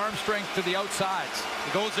with his arm strength to the outsides.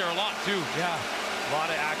 He goes there a lot, too. Yeah. A lot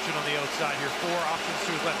of action on the outside here. 4 options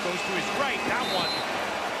to his left. Goes to his right. That one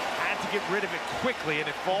had to get rid of it quickly, and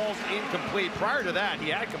it falls incomplete. Prior to that, he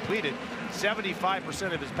had completed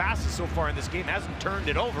 75% of his passes so far in this game. Hasn't turned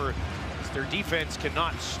it over. Their defense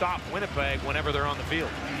cannot stop Winnipeg whenever they're on the field.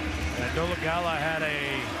 And Dolagala had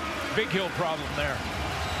a big hill problem there.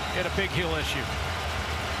 He had a big hill issue.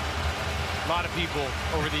 A lot of people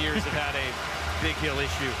over the years have had a big hill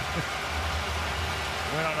issue.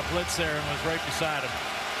 Went on a blitz there and was right beside him.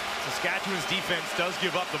 Saskatchewan's defense does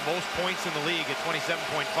give up the most points in the league at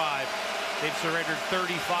 27.5. They've surrendered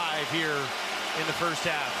 35 here in the first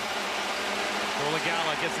half.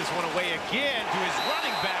 Dolagala gets this one away again to his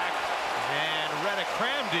running back. And Retta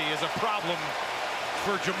Cramdy is a problem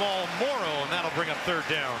for Jamal Morrow, and that'll bring up third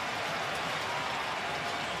down.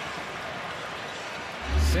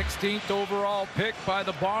 16th overall pick by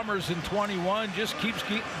the Bombers in 21. Just keeps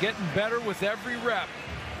getting better with every rep.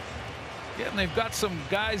 Again, they've got some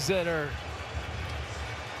guys that are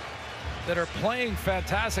playing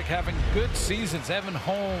fantastic, having good seasons. Evan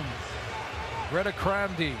Holm, Retta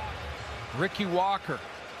Cramdy, Ricky Walker.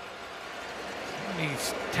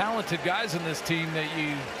 These talented guys in this team that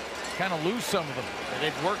you kind of lose some of them. And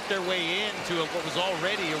they've worked their way into what was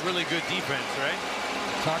already a really good defense, right?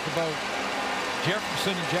 Talk about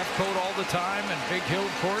Jefferson and Jeff Coat all the time, and Big Hill,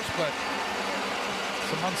 of course, but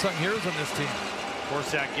some unsung heroes on this team.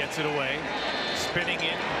 Korsak gets it away, spinning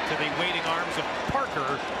in to the waiting arms of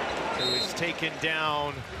Parker, who is taken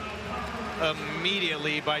down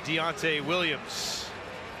immediately by Deontay Williams.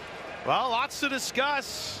 Well, lots to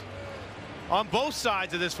discuss on both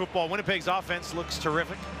sides of this football. Winnipeg's offense looks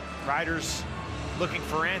terrific. Riders looking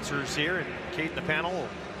for answers here, and Kate and the panel will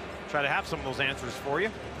try to have some of those answers for you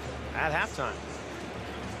at halftime.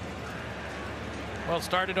 Well,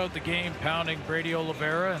 started out the game pounding Brady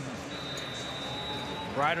Oliveira, and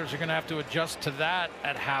Riders are going to have to adjust to that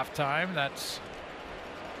at halftime. That's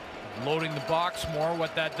loading the box more.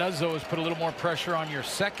 What that does, though, is put a little more pressure on your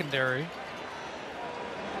secondary. You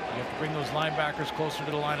have to bring those linebackers closer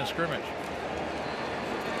to the line of scrimmage.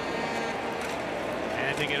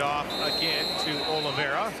 Handing it off again to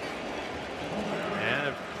Oliveira. And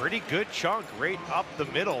a pretty good chunk right up the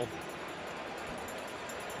middle.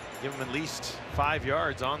 Give him at least 5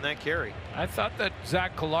 yards on that carry. I thought that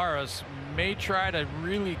Zach Collaros may try to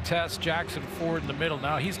really test Jackson Ford in the middle.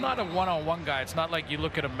 Now, he's not a one-on-one guy. It's not like you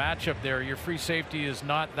look at a matchup there. Your free safety is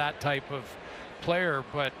not that type of player,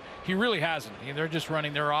 but he really hasn't. I mean, they're just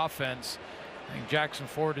running their offense. I think Jackson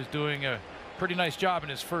Ford is doing a pretty nice job in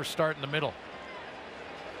his first start in the middle.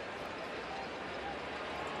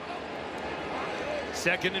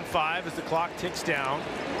 2nd and 5 as the clock ticks down.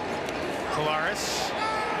 Collaros,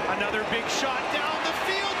 another big shot down the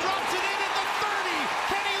field, drops it in at the 30.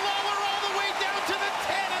 Kenny Lawler all the way down to the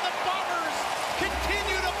 10, and the Bombers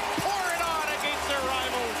continue to pour it on against their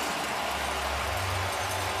rivals.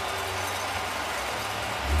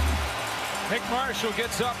 Nick Marshall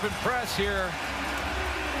gets up and press here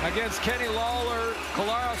against Kenny Lawler.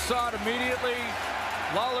 Collaros saw it immediately.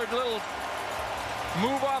 Lawler, little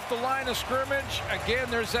move off the line of scrimmage. Again,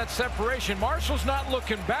 there's that separation. Marshall's not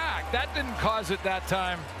looking back. That didn't cause it that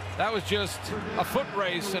time. That was just a foot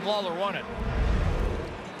race, and Lawler won it.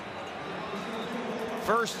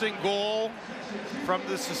 1st and goal from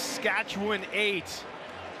the Saskatchewan 8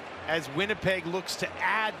 as Winnipeg looks to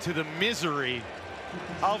add to the misery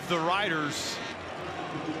of the Riders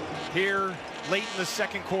here late in the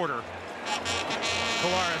 2nd quarter.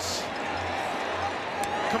 Collaros,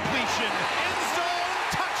 completion, end zone,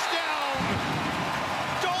 touchdown.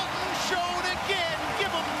 Dalton Schoen again,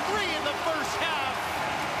 give him 3 in the first half.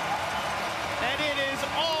 And it is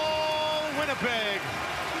all Winnipeg.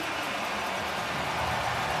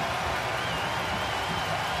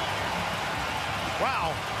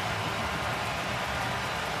 Wow.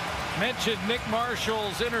 Mentioned Nick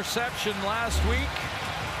Marshall's interception last week.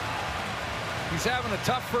 He's having a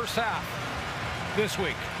tough first half this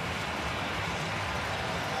week.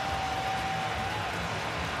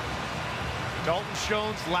 Dalton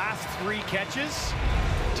Schoen's last 3 catches.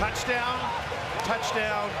 Touchdown,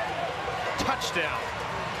 touchdown, touchdown.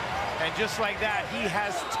 And just like that, he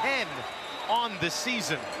has 10 on the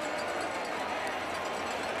season.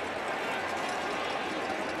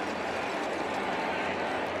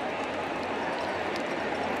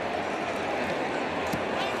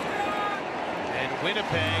 And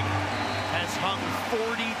Winnipeg has hung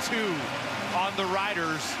 42 on the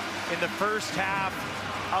Riders in the first half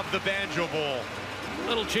of the Banjo Bowl.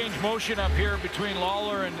 Little change motion up here between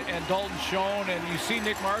Lawler and Dalton Schoen, and you see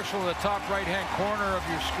Nick Marshall in the top right-hand corner of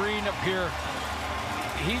your screen up here.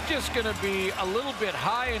 He's just going to be a little bit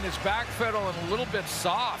high in his back pedal and a little bit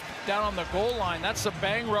soft down on the goal line. That's a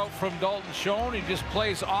bang route from Dalton Schoen. He just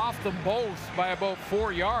plays off them both by about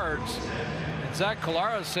 4 yards. And Zach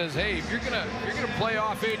Collaros says, hey, if you're gonna play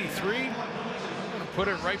off 83, I'm gonna put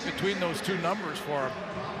it right between those 2 numbers for him.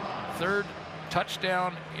 3rd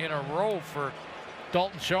touchdown in a row for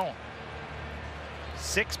Dalton Schoen.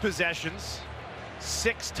 6 possessions,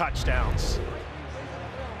 6 touchdowns.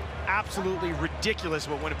 Absolutely ridiculous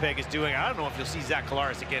what Winnipeg is doing. I don't know if you'll see Zach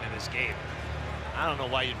Collaros again in this game. I don't know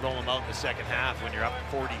why you'd roll him out in the second half when you're up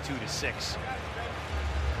 42-6.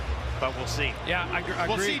 But we'll see. Yeah, I agree.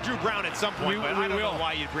 We'll see Drew Brown at some point, but I don't know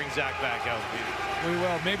why you'd bring Zach back out. We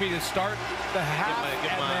will. Maybe to start the half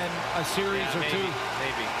and then a series or maybe, 2.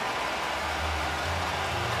 Maybe.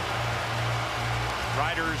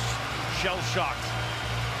 Riders shell-shocked.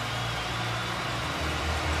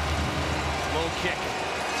 Low kick.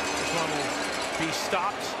 This one will be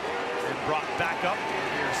stopped and brought back up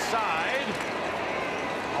near side.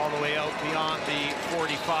 All the way out beyond the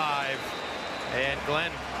 45. And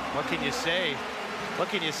Glenn, what can you say? What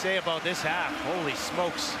can you say about this half? Holy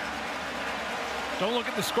smokes. Don't look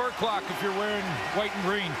at the score clock if you're wearing white and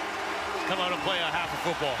green. Come out and play a half of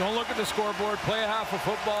football. Don't look at the scoreboard. Play a half of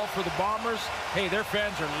football for the Bombers. Hey, their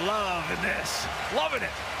fans are loving this. Loving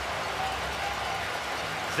it.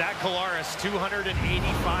 Zach Collaros, 285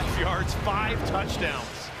 yards, 5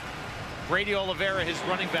 touchdowns. Brady Oliveira, his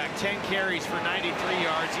running back, 10 carries for 93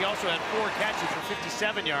 yards. He also had 4 catches for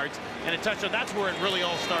 57 yards and a touchdown. That's where it really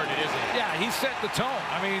all started, isn't it? Yeah, he set the tone.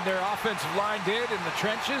 I mean, their offensive line did in the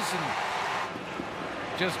trenches, and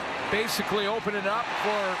just basically open it up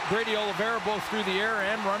for Brady Oliveira both through the air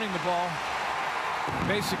and running the ball.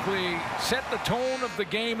 Basically set the tone of the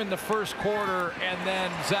game in the first quarter, and then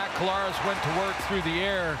Zach Collaros went to work through the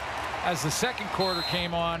air as the second quarter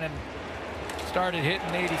came on and started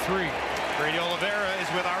hitting 83. Brady Oliveira is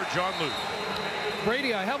with our John Luke.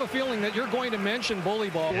 Brady, I have a feeling that you're going to mention bully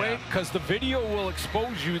ball. Wait, because the video will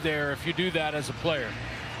expose you there if you do that as a player.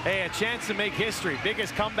 Hey, a chance to make history.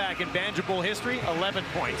 Biggest comeback in Banjo Bowl history, 11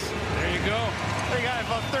 points. There you go. They got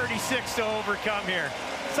about 36 to overcome here.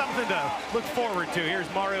 Something to look forward to.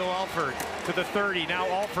 Here's Mario Alford to the 30. Now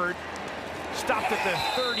Alford stopped at the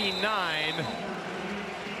 39.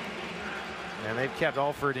 And they've kept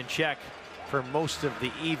Alford in check for most of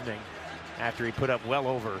the evening after he put up well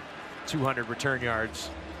over 200 return yards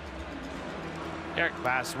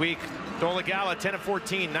last week. Dolegala, 10 of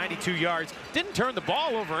 14, 92 yards. Didn't turn the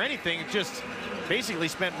ball over or anything. Just basically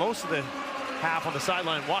spent most of the half on the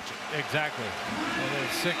sideline watching. Exactly. And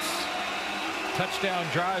there's 6 touchdown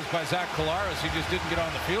drives by Zach Collaros. He just didn't get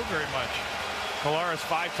on the field very much. Collaros,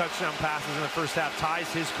 5 touchdown passes in the first half,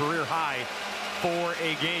 ties his career high for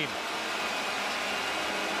a game.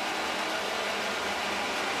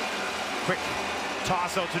 Quick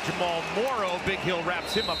toss out to Jamal Morrow. Big Hill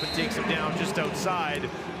wraps him up and takes him down just outside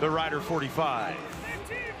the Rider 45.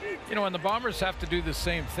 You know, and the Bombers have to do the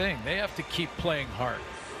same thing. They have to keep playing hard.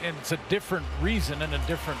 And it's a different reason and a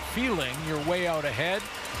different feeling. You're way out ahead.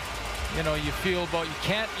 You know, you feel about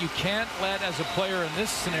you can't let, as a player in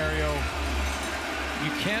this scenario,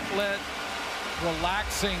 you can't let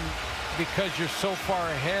relaxing because you're so far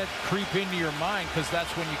ahead creep into your mind, because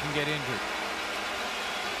that's when you can get injured.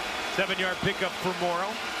 7-yard pickup for Morrow.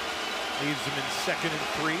 Leaves them in 2nd and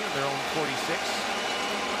 3 on their own 46.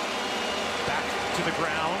 Back to the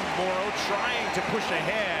ground. Morrow trying to push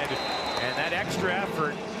ahead. And that extra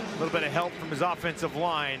effort, a little bit of help from his offensive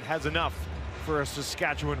line, has enough for a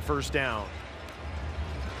Saskatchewan first down.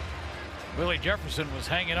 Willie Jefferson was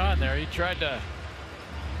hanging on there. He tried to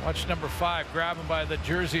watch number 5 grab him by the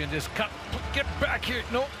jersey and just get back here.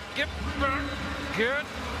 No, get back. Good.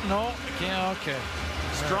 No, yeah, okay.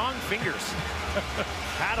 Strong fingers.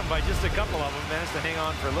 Had him by just a couple of them. Managed to hang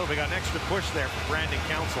on for a little bit. Got an extra push there from Brandon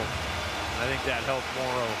Council. I think that helped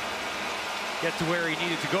Morrow get to where he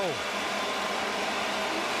needed to go.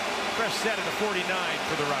 Fresh set at the 49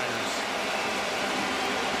 for the Riders.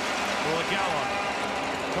 Lagala.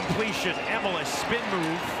 Completion. Emelis spin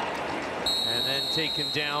move. And then taken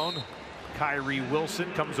down. Kyrie Wilson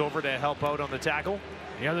comes over to help out on the tackle.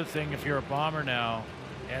 The other thing, if you're a Bomber now,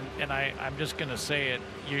 and I'm just going to say it,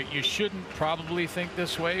 you shouldn't probably think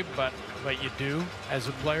this way, but you do as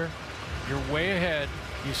a player. You're way ahead.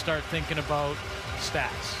 You start thinking about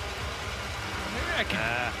stats.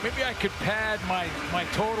 Maybe I could pad my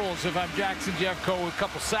totals if I'm Jackson Jeffcoat with a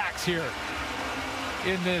couple sacks here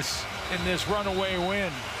in this runaway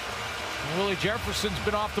win. And Willie Jefferson's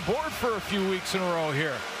been off the board for a few weeks in a row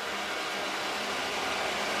here.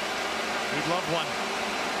 He'd love one.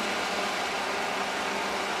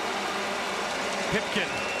 Pipkin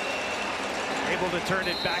able to turn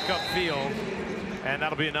it back upfield, and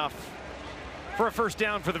that'll be enough for a first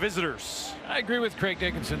down for the visitors. I agree with Craig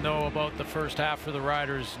Dickinson, though, about the first half for the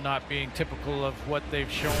Riders not being typical of what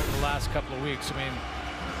they've shown the last couple of weeks. I mean,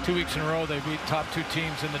 2 weeks in a row, they beat top 2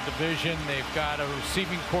 teams in the division. They've got a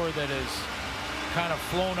receiving corps that has kind of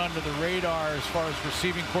flown under the radar as far as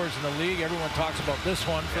receiving corps in the league. Everyone talks about this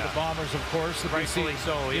one for the Bombers, of course. Rightfully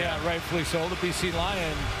so, yeah. Rightfully so. The BC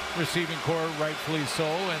Lion receiving corps, rightfully so.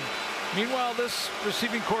 And meanwhile, this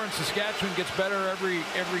receiving corps in Saskatchewan gets better every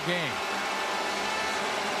game.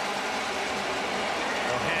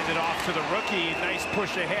 They'll hand it off to the rookie. Nice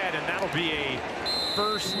push ahead, and that'll be a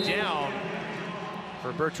first down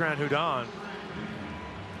for Bertrand Houdon.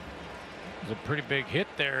 There's a pretty big hit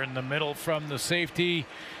there in the middle from the safety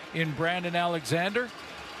in Brandon Alexander.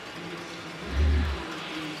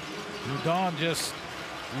 Houdon just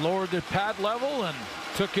lowered the pad level and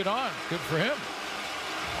took it on. Good for him.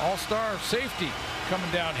 All-star safety coming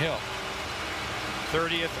downhill.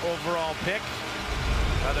 30th overall pick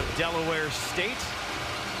out of Delaware State.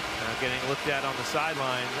 Now getting looked at on the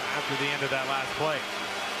sideline after the end of that last play.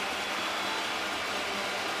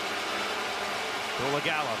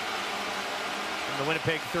 Lagala from the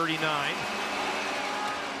Winnipeg 39.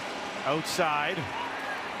 Outside.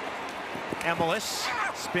 Emelis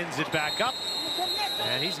spins it back up.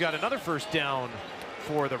 And he's got another first down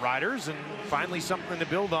for the Riders, and finally something to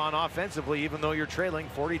build on offensively, even though you're trailing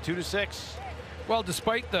 42-6. Well,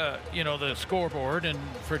 despite the the scoreboard, and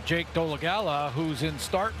for Jake Dolagala, who's in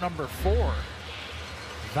start number 4,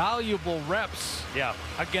 valuable reps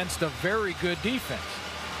against a very good defense.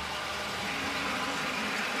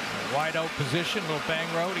 Wide out position, little bang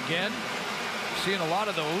route again. Seeing a lot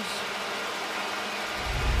of those.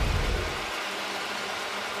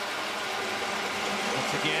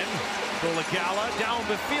 Once again, Dolagala down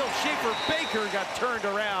the field. Schaefer Baker got turned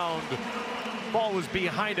around. Ball was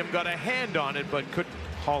behind him, got a hand on it, but couldn't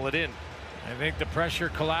haul it in. I think the pressure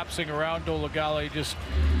collapsing around Dolagala, he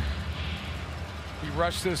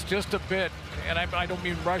rushed this just a bit, and I don't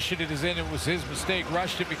mean rush it as in it was his mistake.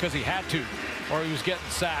 Rushed it because he had to, or he was getting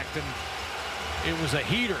sacked, and it was a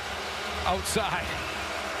heater outside.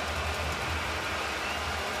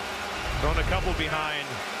 Thrown a couple behind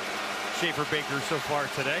Schaefer Baker so far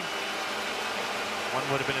today. One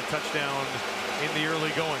would have been a touchdown in the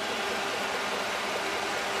early going.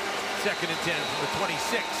 2nd and 10 from the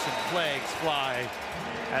 26, and flags fly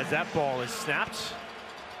as that ball is snapped.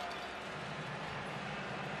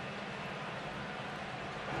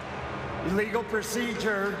 Illegal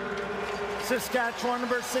procedure. Saskatchewan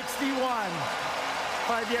number 61.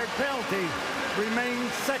 5-yard penalty.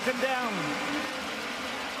 Remains 2nd down.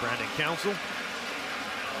 Brandon Council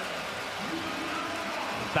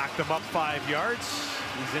backed them up 5 yards.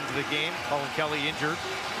 He's into the game. Colin Kelly injured.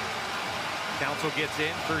 Council gets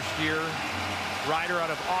in, first-year rider out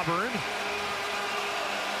of Auburn.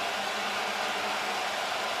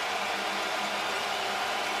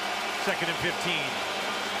 Second and 15.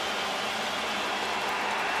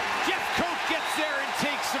 Jeffcoat gets there and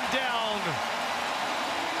takes him down.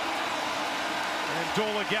 And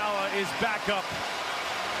Dolagala is back up,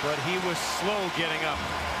 but he was slow getting up.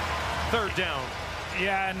 3rd down.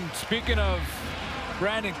 Yeah, and speaking of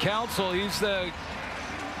Brandon Council, he's the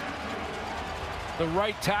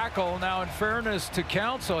right tackle. Now, in fairness to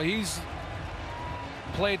Council, he's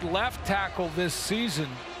played left tackle this season.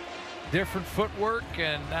 Different footwork,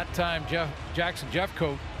 and that time Jackson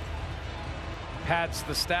Jeffcoat pads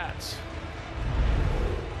the stats.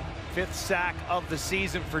 5th sack of the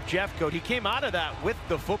season for Jeffcoat. He came out of that with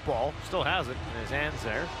the football. Still has it in his hands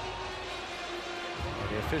there.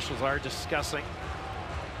 The officials are discussing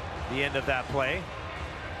the end of that play.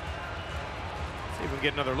 See if we can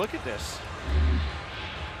get another look at this.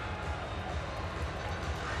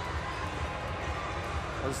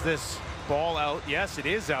 Was this ball out? Yes, it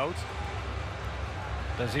is out.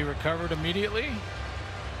 Does he recover it immediately?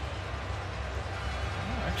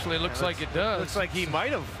 Actually, it looks like it does. Looks like he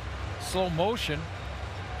might have. Slow motion.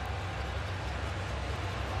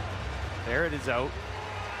 There it is out.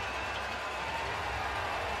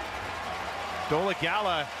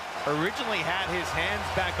 Dolegala originally had his hands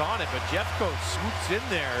back on it, but Jeffcoat swoops in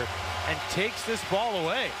there and takes this ball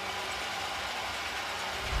away.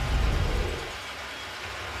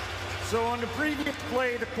 So on the previous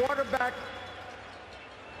play, the quarterback,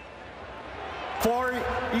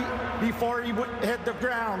 before he hit the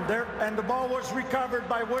ground, there, and the ball was recovered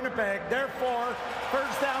by Winnipeg. Therefore,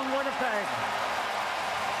 first down Winnipeg.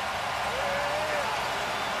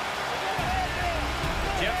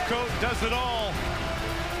 Jeffcoat does it all.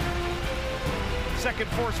 Second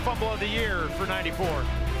forced fumble of the year for 94.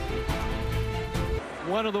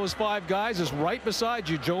 One of those 5 guys is right beside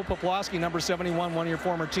you, Joe Poplawski, number 71, one of your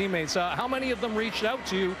former teammates. How many of them reached out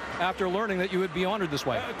to you after learning that you would be honored this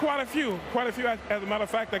way? Quite a few. As a matter of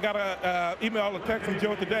fact, I got an email, a text from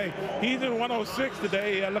Joe today. He's in 106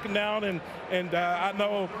 today, looking down, and I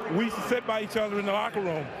know we used to sit by each other in the locker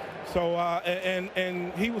room. So,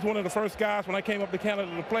 and he was one of the first guys when I came up to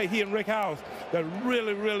Canada to play, he and Rick House, that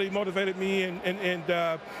really motivated me and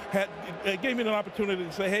gave me an opportunity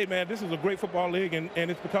to say, hey, man, this is a great football league, and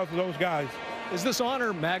it's because of those guys. Is this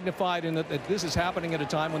honor magnified in that this is happening at a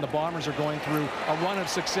time when the Bombers are going through a run of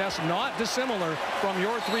success, not dissimilar from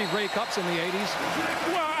your 3 Grey Cups in the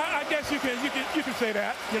 80s? Well, I guess you can say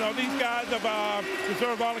that. You know, these guys have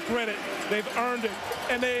deserve all the credit. They've earned it,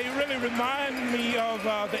 and they really remind me of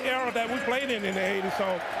the era that we played in the 80s.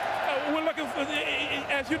 So we're looking for,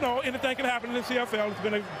 as you know, anything can happen in the CFL. It's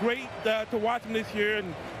been a great to watch them this year.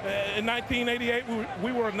 And in 1988,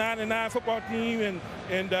 we were a 9-9 football team, and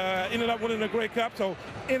ended up winning the Grey Cup. So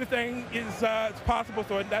anything is possible.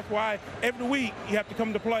 So that's why every week you have to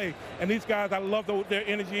come to play. And these guys, I love their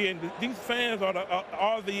energy, and these fans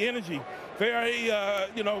are the energy. Very,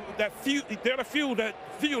 you know, they're the fuel that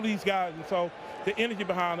fuel these guys, and so the energy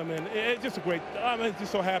behind them, and it's just a great. I'm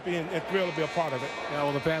just so happy and thrilled to be a part of it. Yeah,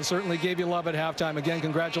 well, the fans certainly gave you love at halftime. Again,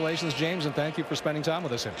 congratulations, James, and thank you for spending time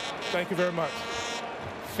with us here. Thank you very much.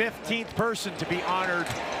 15th person to be honored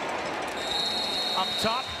up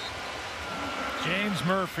top. James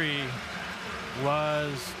Murphy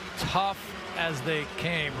was tough as they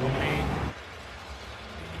came. I mean,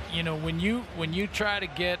 you know, when you try to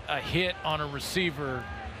get a hit on a receiver,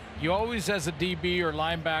 you always, as a DB or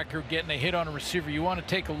linebacker getting a hit on a receiver, you want to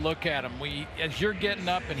take a look at him. As you're getting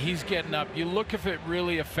up and he's getting up, you look if it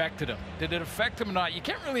really affected him. Did it affect him or not? You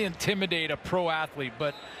can't really intimidate a pro athlete,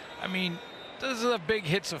 but I mean, does a big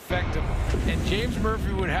hits affect him? And James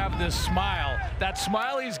Murphy would have this smile. That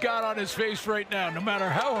smile he's got on his face right now, no matter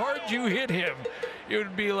how hard you hit him, it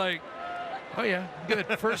would be like, oh yeah, good,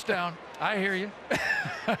 first down. I hear you.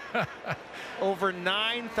 Over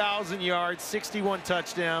 9,000 yards, 61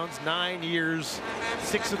 touchdowns, 9 years.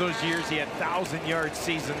 6 of those years he had 1,000-yard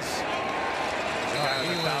seasons. He's got a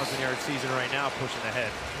 1,000-yard season right now, pushing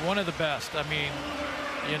ahead. One of the best. I mean,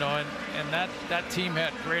 you know, and that team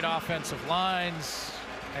had great offensive lines,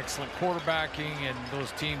 excellent quarterbacking, and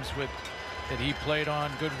those teams that he played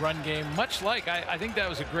on, good run game. Much like, I think that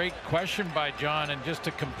was a great question by John, and just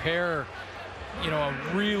to compare, you know,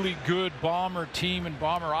 a really good Bomber team and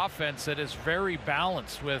Bomber offense that is very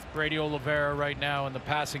balanced with Brady Oliveira right now in the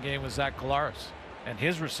passing game with Zach Collaros and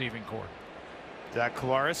his receiving corps. Zach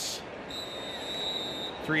Collaros,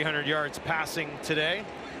 300 yards passing today.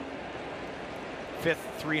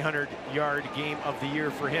 5th 300-yard game of the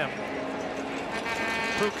year for him.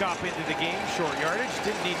 Prukop into the game, short yardage,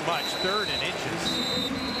 didn't need much, 3rd in inches.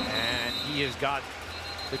 And he has got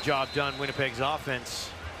the job done. Winnipeg's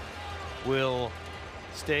offense will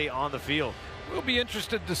stay on the field. We'll be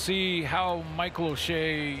interested to see how Michael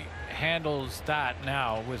O'Shea handles that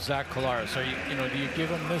now with Zach Collaros. Are you know, do you give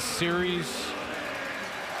him this series,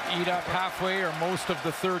 eat up halfway or most of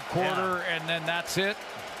the 3rd quarter, and then that's it?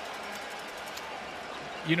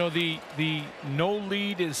 You know, the no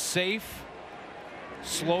lead is safe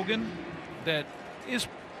slogan that is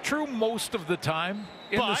true most of the time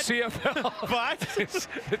in the CFL. But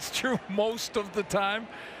it's true most of the time.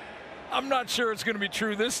 I'm not sure it's going to be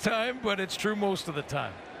true this time, but it's true most of the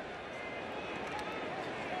time.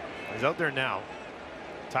 He's out there now.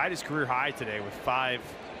 Tied his career high today with 5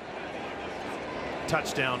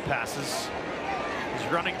 touchdown passes. His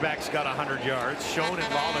running back's got 100 yards. Schoen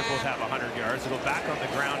and Lawler both have 100 yards. It'll back on the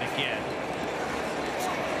ground again.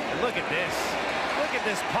 And look at this. Look at at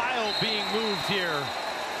this pile being moved here.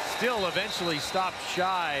 Still eventually stopped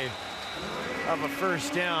shy of a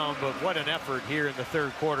first down, but what an effort here in the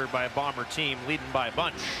third quarter by a Bomber team leading by a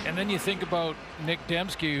bunch. And then you think about Nick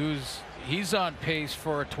Dembski, he's on pace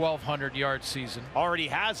for a 1,200-yard season. Already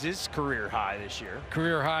has his career high this year.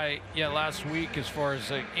 Career high, yeah, last week as far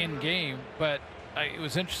as in game. But it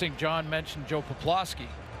was interesting. John mentioned Joe Poplawski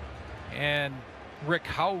and Rick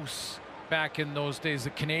House back in those days, the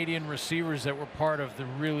Canadian receivers that were part of the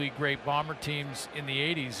really great Bomber teams in the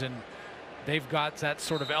 80s, and they've got that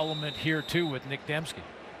sort of element here too with Nick Dembski.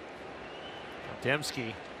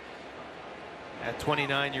 Dembski at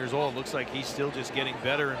 29 years old looks like he's still just getting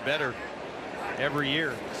better and better every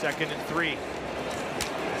year. 2nd and 3.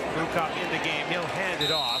 Brewcop in the game. He'll hand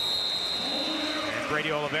it off. And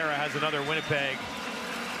Brady Oliveira has another Winnipeg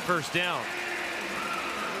first down.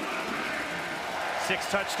 6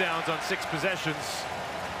 touchdowns on 6 possessions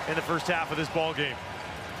in the first half of this ball game.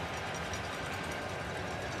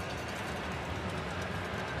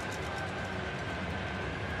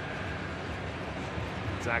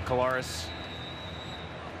 Zach Collaros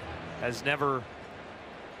has never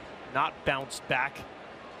not bounced back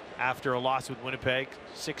after a loss with Winnipeg.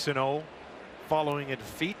 6-0 following a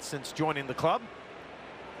defeat since joining the club.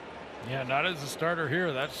 Yeah, not as a starter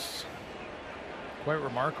here. That's quite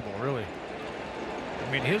remarkable, really.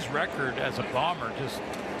 I mean, his record as a Bomber just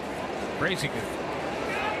crazy good.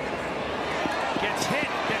 Gets hit,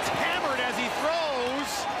 gets hammered as he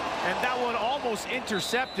throws, and that one almost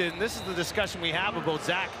intercepted. And this is the discussion we have about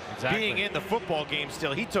Zach being in the football game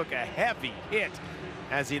still. He took a heavy hit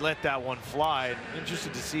as he let that one fly.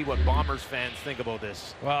 Interested to see what Bombers fans think about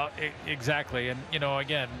this. Well, exactly. And, you know,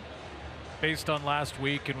 again, based on last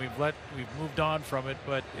week, and we've moved on from it,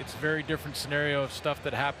 but it's a very different scenario of stuff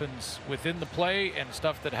that happens within the play and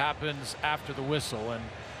stuff that happens after the whistle. And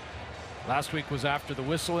last week was after the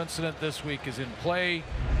whistle incident. This week is in play.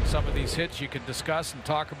 Some of these hits you can discuss and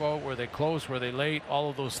talk about. Were they close? Were they late? All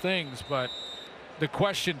of those things. But the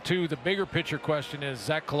question too, the bigger picture question is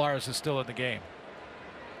Zach Collaros is still in the game.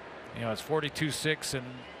 You know, it's 42-6, and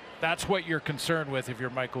that's what you're concerned with if you're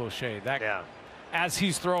Michael O'Shea. That, yeah. As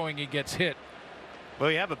he's throwing, he gets hit.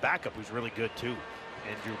 Well, you have a backup who's really good too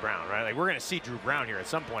in Drew Brown, right? Like, we're going to see Drew Brown here at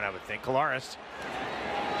some point, I would think. Collaros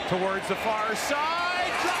towards the far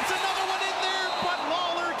side, drops another one in there, but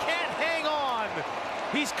Lawler can't hang on.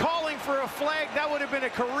 He's calling for a flag. That would have been a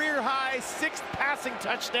career-high 6th passing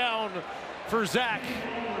touchdown for Zach.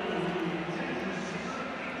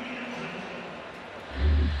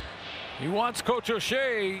 He wants Coach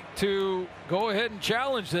O'Shea to go ahead and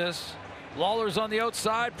challenge this. Lawler's on the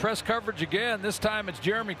outside, press coverage again. This time it's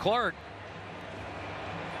Jeremy Clark.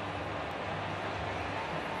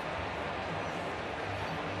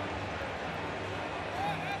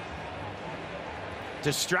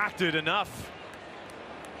 Distracted enough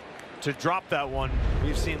to drop that one.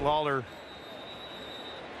 We've seen Lawler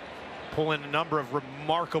pull in a number of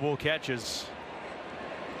remarkable catches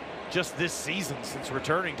just this season since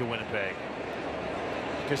returning to Winnipeg.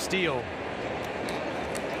 Castillo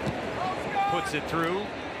puts it through.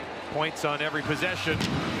 Points on every possession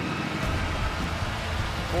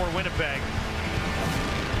for Winnipeg.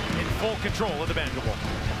 In full control of the Banjo Bowl.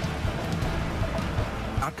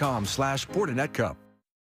 .com/Fortinet Cup.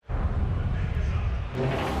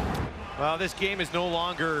 Well, this game is no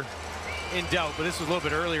longer in doubt, but this was a little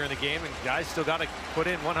bit earlier in the game, and guys still got to put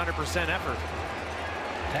in 100% effort.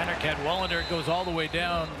 Tanner Cadwalader goes all the way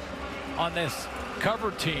down on this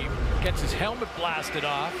cover team, gets his helmet blasted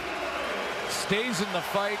off, stays in the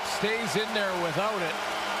fight, stays in there without it.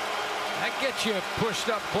 That gets you pushed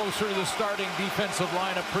up closer to the starting defensive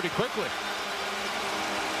lineup pretty quickly.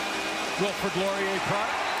 Wilfrid Laurier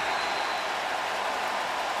product.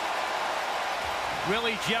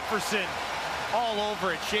 Willie Jefferson all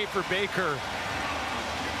over it. Schaefer Baker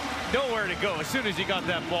nowhere to go. As soon as he got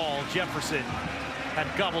that ball, Jefferson had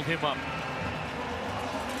gobbled him up.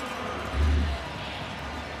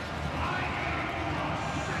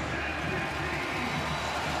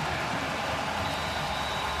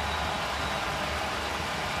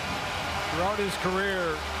 Throughout his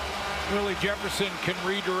career, Willie Jefferson can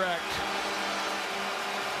redirect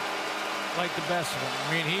like the best of them.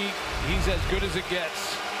 I mean, he's as good as it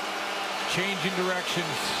gets, changing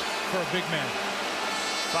directions for a big man.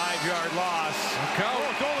 5-yard loss. Oh,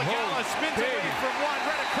 Dolagala spins away from one.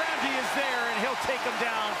 Retta Cramdy is there, and he'll take him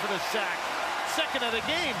down for the sack. Second of the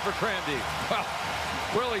game for Cramdy. Well,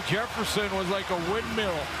 Willie Jefferson was like a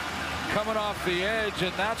windmill coming off the edge,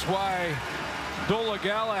 and that's why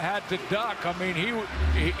Dolagala had to duck. I mean, he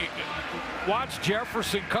watched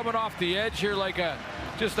Jefferson coming off the edge here like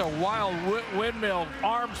just a wild windmill,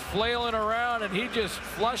 arms flailing around, and he just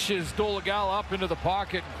flushes Dolegala up into the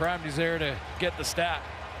pocket, and Cramdy's there to get the stat.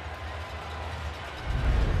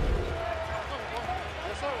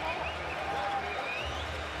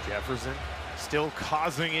 Jefferson still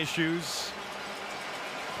causing issues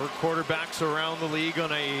for quarterbacks around the league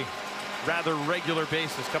on a rather regular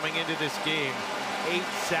basis coming into this game. 8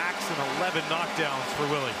 sacks and 11 knockdowns for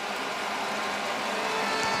Willie.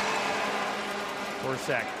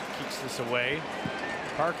 Korsak keeps this away.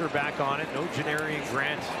 Parker back on it. No Janarian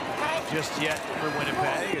Grant just yet for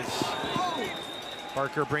Winnipeg as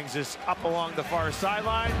Parker brings this up along the far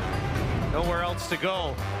sideline. Nowhere else to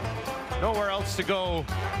go. Nowhere else to go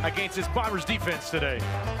against this Bombers defense today.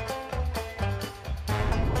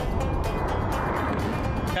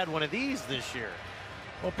 Had one of these this year.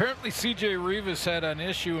 Well, apparently C.J. Rivas had an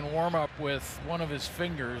issue in warm-up with one of his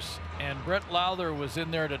fingers, and Brett Lowther was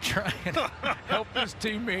in there to try and help his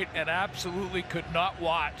teammate and absolutely could not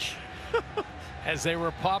watch as they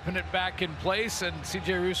were popping it back in place, and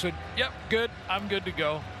C.J. Rivas said, yep, good, I'm good to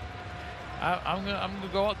go. I'm gonna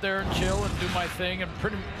go out there and chill and do my thing, and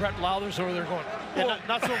Brett Lowther's over there going, yeah,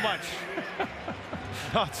 not so much.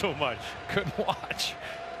 Not so much. Couldn't watch.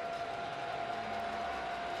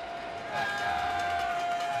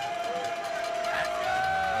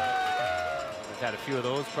 Had a few of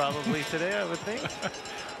those probably today, I would think.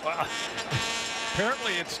 Wow.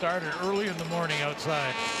 Apparently it started early in the morning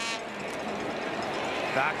outside.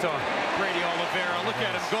 Back to Brady Oliveira. Look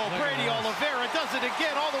at him go. Brady Oliveira does it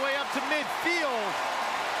again all the way up to midfield.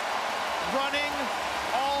 Running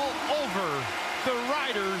all over the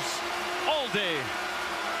Riders all day.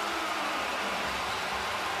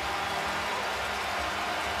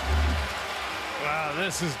 Wow,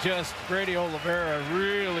 this is just Brady Oliveira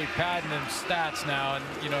really padding him stats now. And,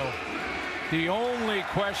 you know, the only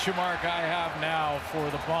question mark I have now for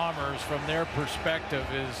the Bombers from their perspective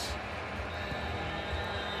is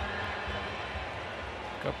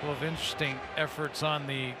a couple of interesting efforts on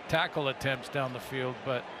the tackle attempts down the field.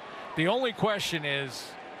 But the only question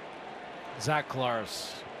is Zach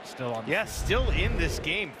Collaros still on the field. Still in this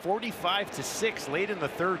game. 45-6 late in the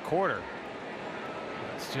third quarter.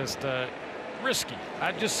 It's just risky.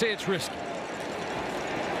 I'd just say it's risky.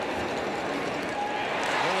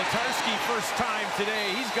 Wolodarski first time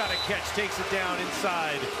today. He's got a catch, takes it down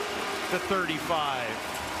inside the 35.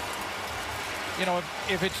 You know,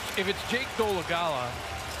 if it's Jake Dolegala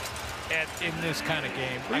in this kind of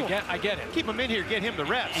game, I get it. Keep him in here, get him the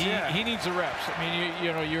reps. He needs the reps. I mean,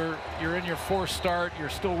 you know, you're in your fourth start. You're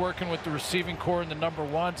still working with the receiving core and the number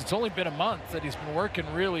ones. It's only been a month that he's been working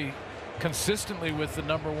really consistently with the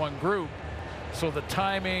number one group. So the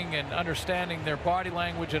timing and understanding their body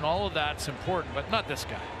language and all of that's important, but not this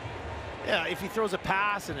guy. Yeah, if he throws a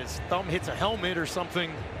pass and his thumb hits a helmet or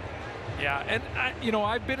something. Yeah, and you know,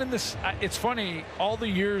 I've been in this. It's funny, all the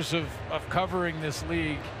years of covering this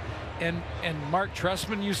league, and Mark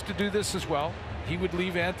Trestman used to do this as well. He would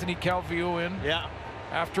leave Anthony Calvillo in. Yeah.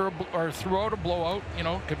 After or throughout a blowout, you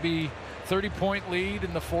know, could be 30-point lead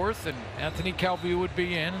in the fourth, and Anthony Calvillo would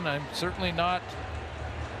be in. And I'm certainly not,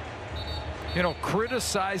 you know,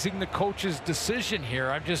 criticizing the coach's decision here.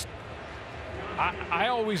 I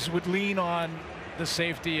always would lean on the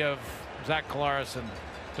safety of Zach Collaros and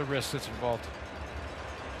the risk that's involved.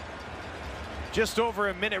 Just over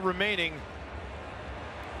a minute remaining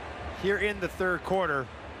here in the third quarter.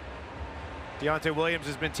 Deontay Williams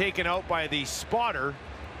has been taken out by the spotter.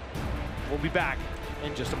 We'll be back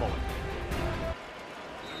in just a moment.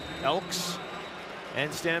 Elks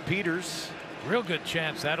and Stampeders. Real good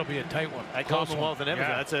chance that'll be a tight one. At Commonwealth and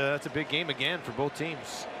Edmonton. Yeah. That's a big game again for both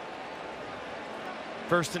teams.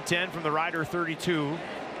 1st and 10 from the Rider 32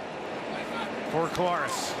 for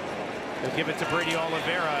Collaros. They'll give it to Brady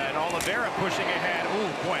Oliveira, and Oliveira pushing ahead.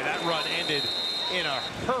 Oh boy, that run ended in a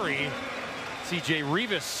hurry. C.J.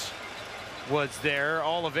 Rivas was there.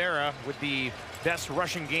 Oliveira with the best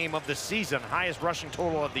rushing game of the season, highest rushing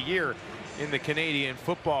total of the year in the Canadian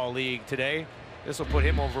Football League today. This will put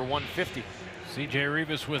him over 150. C.J.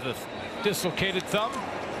 Rivas with a dislocated thumb.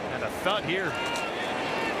 And a thud here.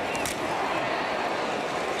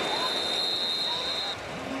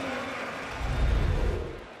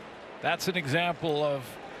 That's an example of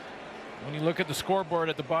when you look at the scoreboard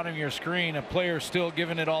at the bottom of your screen, a player still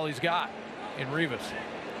giving it all he's got in Rivas.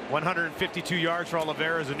 152 yards for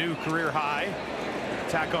Oliveira is a new career high.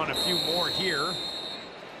 Tack on a few more here.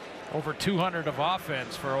 Over 200 of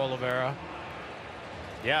offense for Oliveira.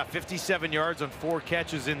 Yeah, 57 yards on 4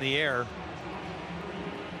 catches in the air.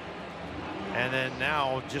 And then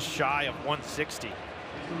now just shy of 160.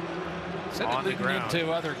 Said on it the leading ground.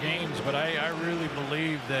 into other games, but I really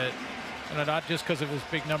believe that, not just because of his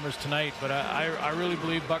big numbers tonight, but I really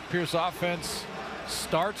believe Buck Pierce offense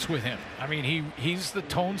starts with him. I mean, he's the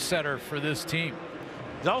tone setter for this team.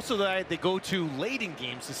 It's also that they go to late in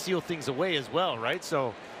games to seal things away as well, right?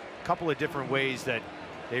 So a couple of different ways that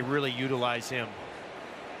they really utilize him.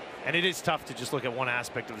 And it is tough to just look at one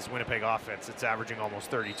aspect of this Winnipeg offense. It's averaging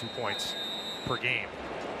almost 32 points per game.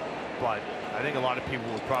 But I think a lot of people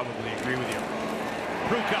will probably agree with you.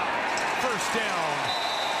 Ruka, first down.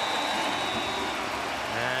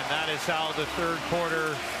 And that is how the third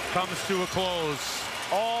quarter comes to a close.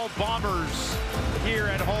 All Bombers here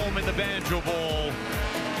at home in the Banjo Bowl.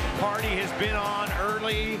 Party has been on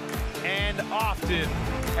early and often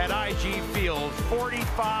at IG Field.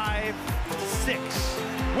 45-6.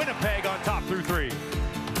 Winnipeg on top through 3.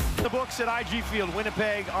 The books at IG Field,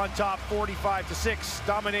 Winnipeg on top 45-6,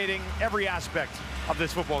 dominating every aspect of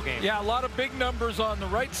this football game. Yeah, a lot of big numbers on the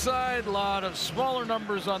right side, a lot of smaller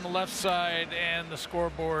numbers on the left side, and the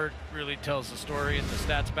scoreboard really tells the story, and the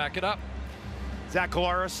stats back it up. Zach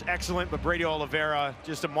Collaros, excellent, but Brady Oliveira,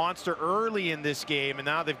 just a monster early in this game, and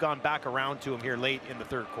now they've gone back around to him here late in the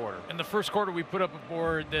third quarter. In the first quarter, we put up a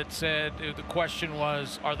board that said, the question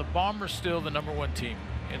was, are the Bombers still the #1 team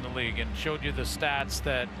in the league? And showed you the stats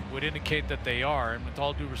that would indicate that they are. And with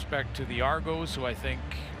all due respect to the Argos, who I think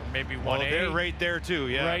are maybe 1A. Well, they're right there too,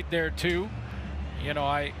 yeah. Right there too.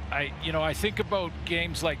 I think about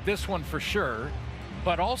games like this one for sure,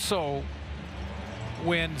 but also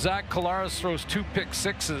when Zach Collaros throws 2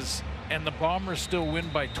 pick-6s and the Bombers still win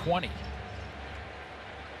by 20.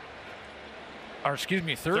 Or excuse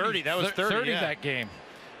me, 30. That was 30, yeah. That game.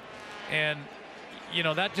 And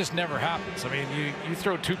that just never happens. I mean, you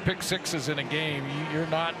throw 2 pick-6s in a game, you're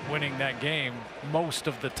not winning that game most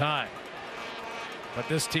of the time. But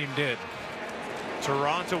this team did.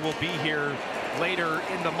 Toronto will be here later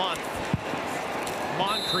in the month.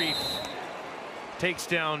 Moncrief takes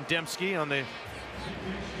down Dembski on the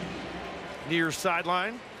near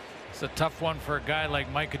sideline. It's a tough one for a guy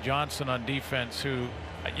like Micah Johnson on defense, who,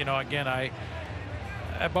 again,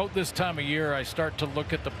 about this time of year, I start to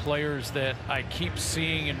look at the players that I keep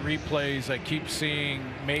seeing in replays. I keep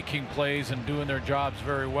seeing making plays and doing their jobs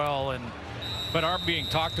very well, but aren't being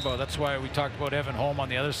talked about. That's why we talked about Evan Holm on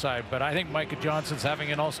the other side. But I think Micah Johnson's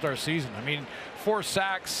having an all-star season. I mean, 4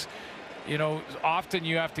 sacks, often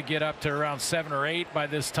you have to get up to around 7 or 8 by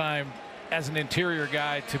this time as an interior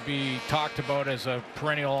guy to be talked about as a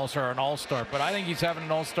perennial all-star or an all-star. But I think he's having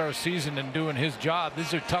an all-star season and doing his job.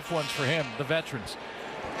 These are tough ones for him, the veterans.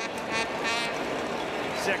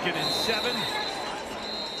 2nd and 7.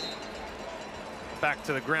 Back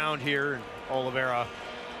to the ground here. Oliveira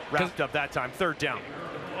wrapped up that time. 3rd down.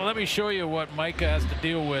 Well, let me show you what Micah has to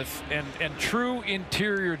deal with, and true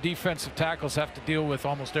interior defensive tackles have to deal with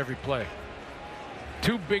almost every play.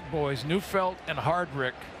 2 big boys, Neufeld and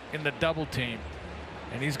Hardrick, in the double team,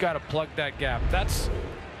 and he's got to plug that gap. That's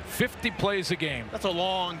 50 plays a game. That's a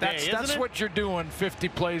long day, isn't it? That's what you're doing, 50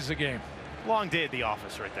 plays a game. Long day at the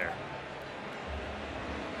office right there.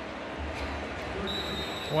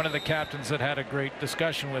 One of the captains that had a great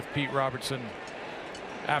discussion with Pete Robertson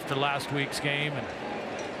after last week's game, and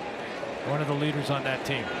one of the leaders on that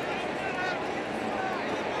team.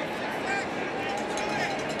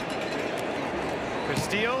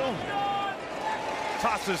 Castillo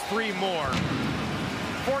tosses 3 more.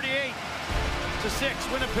 48-6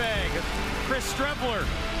 Winnipeg. Chris Streveler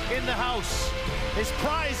in the house. His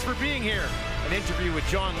prize for being here. An interview with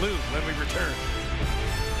John Liu when we return.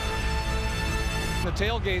 The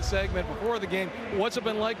tailgate segment before the game, what's it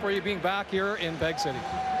been like for you being back here in Beg City?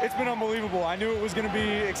 It's been unbelievable. I knew it was going to be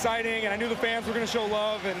exciting, and I knew the fans were going to show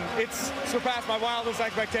love, and it's surpassed my wildest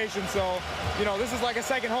expectations. So, this is like a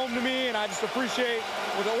second home to me, and I just appreciate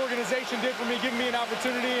what the organization did for me, giving me an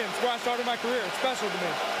opportunity, and it's where I started my career. It's special to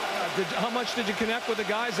me. How much did you connect with the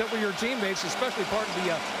guys that were your teammates, especially part of the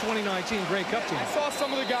 2019 Grey Cup team? I saw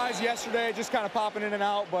some of the guys yesterday just kind of popping in and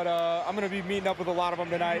out, but I'm going to be meeting up with a lot of them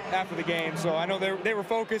tonight after the game. So I know they were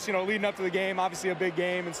focused, leading up to the game, obviously a big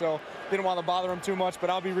game, and so didn't want to bother them too much, but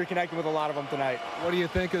I'll be reconnecting with a lot of them tonight. What do you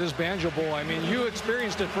think of this Banjo Bowl? I mean, you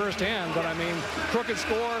experienced it firsthand, but I mean, crooked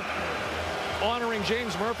score, honoring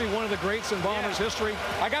James Murphy, one of the greats in Bombers history.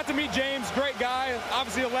 I got to meet James, great guy,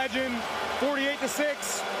 obviously a legend.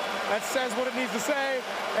 48-6. That says what it needs to say,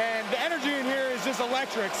 and the energy in here is just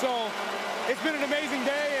electric. So it's been an amazing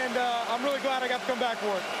day, and I'm really glad I got to come back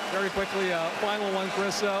for it. Very quickly, final one,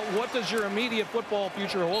 Chris. What does your immediate football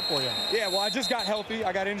future hold for you? Yeah, well, I just got healthy.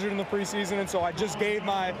 I got injured in the preseason, and so I just gave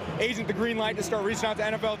my agent the green light to start reaching out to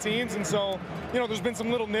NFL teams. And so, you know, there's been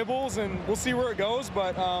some little nibbles, and we'll see where it goes.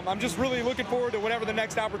 But I'm just really looking forward to whatever the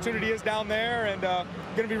next opportunity is down there, and going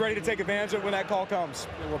to be ready to take advantage of it when that call comes.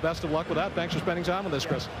 Well, best of luck with that. Thanks for spending time with us,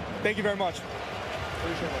 Chris. Thank you very much.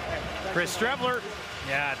 Chris Streveler.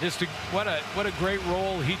 Yeah, just what a great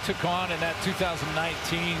role he took on in that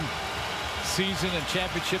 2019 season and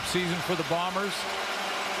championship season for the Bombers.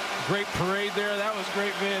 Great parade there. That was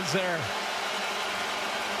great vids there.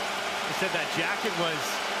 He said that jacket was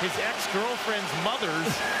his ex-girlfriend's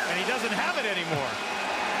mother's, and he doesn't have it anymore.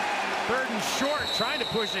 Third and short, trying to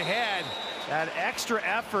push ahead. That extra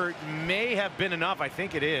effort may have been enough. I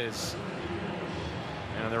think it is.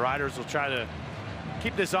 And the Riders will try to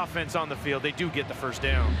keep this offense on the field. They do get the first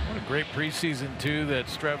down. What a great preseason, too, that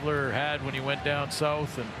Streveler had when he went down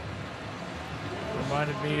south, and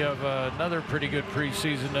reminded me of another pretty good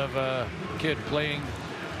preseason of a kid playing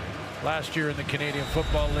last year in the Canadian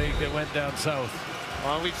Football League that went down south.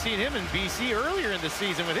 Well, we've seen him in BC earlier in the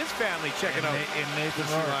season with his family checking out in Nathan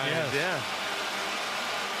Rourke, yes. Yeah.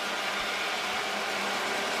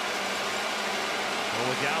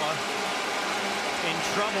 Oligala in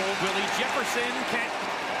trouble. Willie Jefferson can't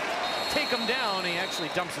take him down. He actually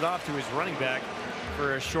dumps it off to his running back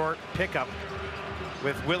for a short pickup,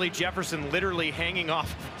 with Willie Jefferson literally hanging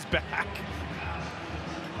off of his back.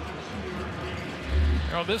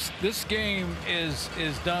 You know, this game is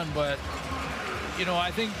done, but you know,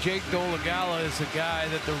 I think Jake Dolegala is a guy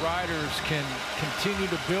that the Riders can continue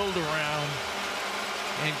to build around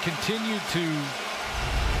and continue to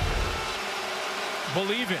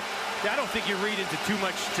believe in. I don't think you read into too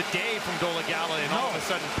much today from Dolegala and all of a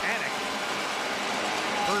sudden panic.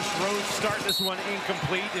 First road start, this one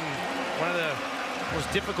incomplete, and one of the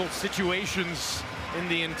most difficult situations in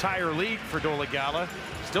the entire league for Dolegala.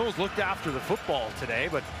 Still has looked after the football today,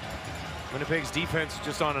 but Winnipeg's defense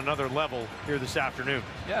just on another level here this afternoon.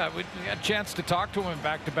 Yeah, we had a chance to talk to him in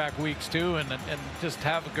back-to-back weeks too, and just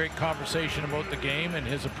have a great conversation about the game and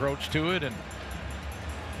his approach to it, and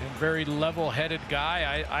very level-headed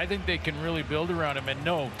guy. I think they can really build around him. And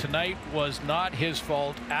no, tonight was not his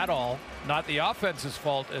fault at all. Not the offense's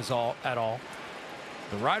fault at all.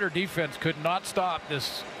 The Rider defense could not stop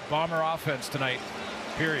this Bomber offense tonight,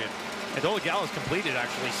 period. And Dolegala's completed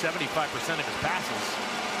actually 75% of his passes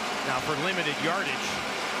now for limited yardage.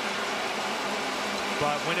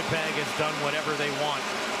 But Winnipeg has done whatever they want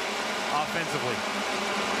offensively.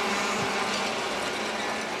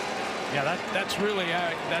 Yeah, that's really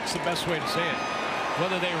that's the best way to say it.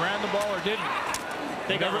 Whether they ran the ball or didn't,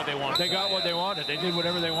 they got what they wanted. They got what they wanted. They did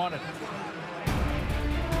whatever they wanted.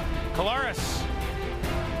 Collaros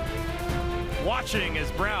watching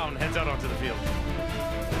as Brown heads out onto the field.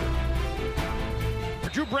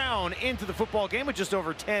 Drew Brown into the football game with just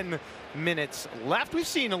over 10 minutes left. We've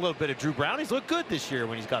seen a little bit of Drew Brown. He's looked good this year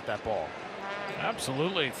when he's got that ball.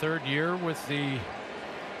 Absolutely. Third year with the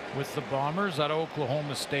Bombers out of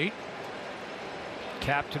Oklahoma State.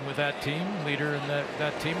 Captain with that team, leader in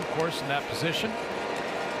that team, of course, in that position.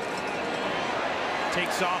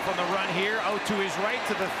 Takes off on the run here, out to his right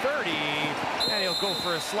to the 30, and he'll go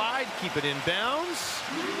for a slide, keep it in bounds.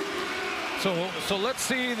 So let's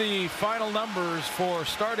see the final numbers for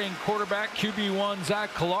starting quarterback QB1 Zach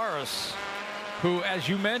Collaros, who, as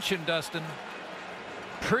you mentioned, Dustin,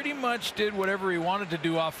 pretty much did whatever he wanted to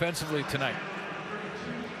do offensively tonight.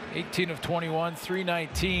 18 of 21,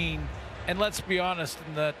 319. And let's be honest,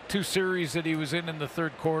 in the two series that he was in the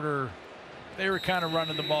third quarter, they were kind of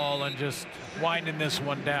running the ball and just winding this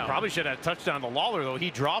one down. Probably should have had a touchdown to Lawler, though.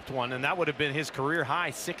 He dropped one, and that would have been his career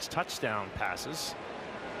high 6 touchdown passes.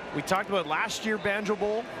 We talked about last year Banjo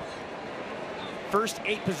Bowl. First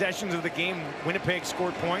 8 possessions of the game, Winnipeg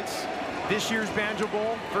scored points. This year's Banjo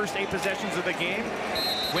Bowl, first 8 possessions of the game,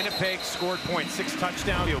 Winnipeg scored points. 6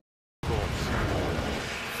 touchdowns.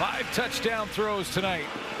 5 touchdown throws tonight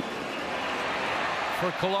for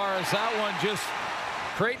Collaros. That one just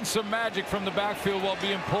creating some magic from the backfield while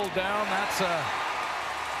being pulled down. That's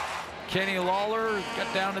Kenny Lawler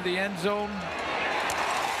got down to the end zone.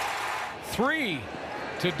 3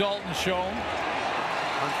 to Dalton Schoen.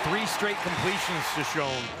 On 3 straight completions to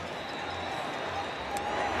Schoen.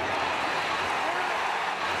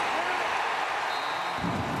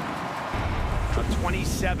 A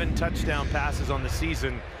 27 touchdown passes on the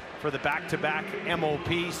season for the back-to-back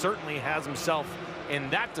MOP. Certainly has himself in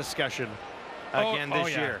that discussion again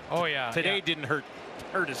this year. Oh yeah. Today didn't hurt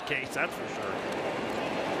his case, that's for sure.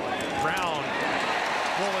 Brown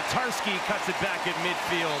Wolotarski cuts it back at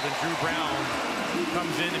midfield, and Drew Brown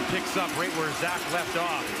comes in and picks up right where Zach left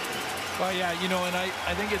off. Well, yeah, you know, and I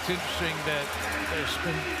think it's interesting that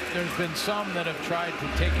there's been some that have tried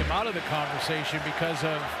to take him out of the conversation because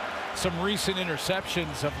of some recent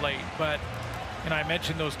interceptions of late. But, you know, I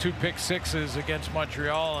mentioned those 2 pick sixes against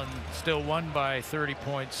Montreal and still won by 30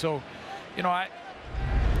 points. So, you know,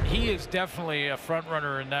 he is definitely a front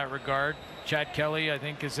runner in that regard. Chad Kelly, I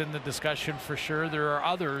think, is in the discussion for sure. There are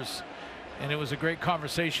others, and it was a great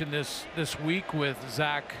conversation this week with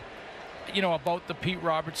Zach, you know, about the Pete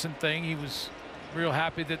Robertson thing. He was real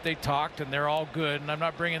happy that they talked, and they're all good. And I'm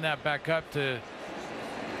not bringing that back up to,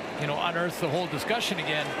 you know, unearth the whole discussion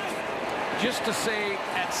again. Just to say,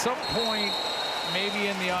 at some point, maybe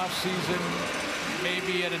in the offseason,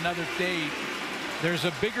 maybe at another date, there's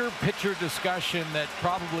a bigger picture discussion that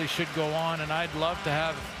probably should go on, and I'd love to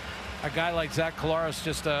have a guy like Zach Collaros,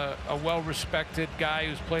 just a well-respected guy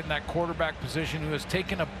who's played in that quarterback position, who has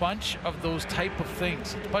taken a bunch of those type of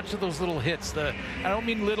things, a bunch of those little hits. I don't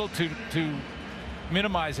mean little to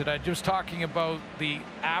minimize it. I'm just talking about the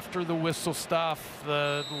after the whistle stuff,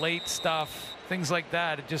 the late stuff, things like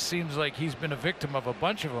that. It just seems like he's been a victim of a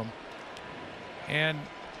bunch of them. And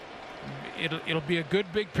it'll be a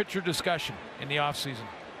good big picture discussion in the offseason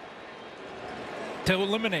to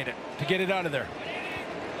eliminate it, to get it out of there.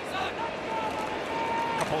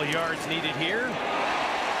 Couple of yards needed here.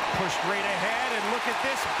 Pushed right ahead, and look at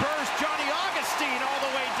this burst. Johnny Augustine all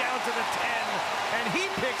the way down to the 10, and he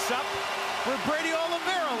picks up where Brady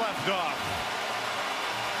Oliveira left off.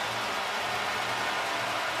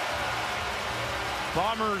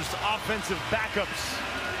 Bombers offensive backups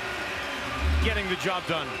getting the job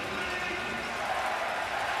done.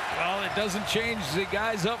 Well, it doesn't change the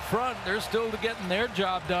guys up front. They're still getting their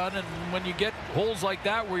job done, and when you get holes like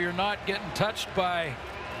that where you're not getting touched by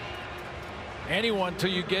anyone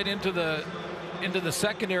till you get into the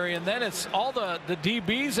secondary, and then it's all the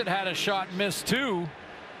DBs that had a shot missed too.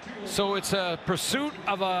 So it's a pursuit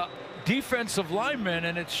of a defensive lineman,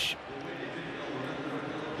 and it's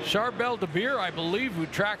Charbel DeBeer, I believe, who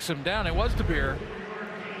tracks him down. It was DeBeer.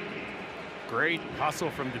 Great hustle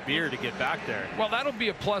from DeBeer to get back there. Well, that'll be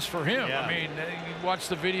a plus for him. Yeah. I mean, you watch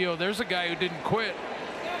the video, there's a guy who didn't quit.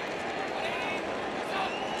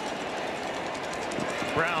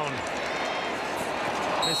 Brown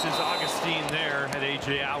misses Augustine there, had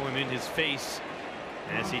A.J. Allen in his face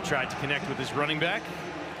as he tried to connect with his running back.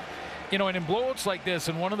 You know, and in blowouts like this,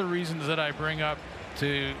 and one of the reasons that I bring up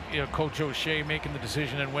to, you know, Coach O'Shea making the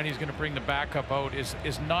decision and when he's going to bring the backup out is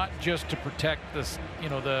not just to protect this, you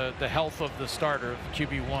know, the health of the starter, the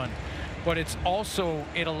QB1, but it's also,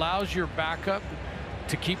 it allows your backup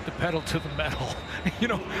to keep the pedal to the metal, you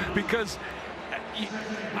know, because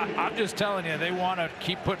I'm just telling you, they want to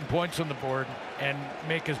keep putting points on the board and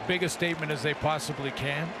make as big a statement as they possibly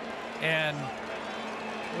can. And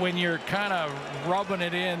when you're kind of rubbing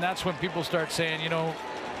it in, that's when people start saying, you know,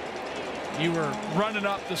 you were running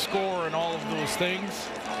up the score and all of those things.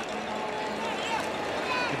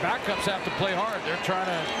 The backups have to play hard. They're trying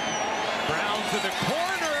to. Brown to the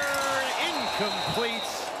corner, incomplete.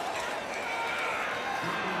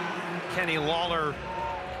 Kenny Lawler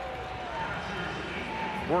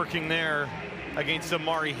working there against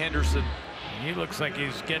Amari Henderson. He looks like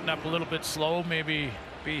he's getting up a little bit slow. Maybe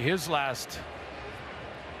be his last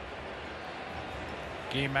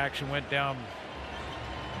game action. Went down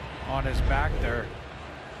on his back there.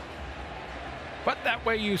 But that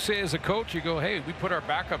way, you say as a coach, you go, hey, we put our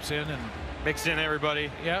backups in and mix in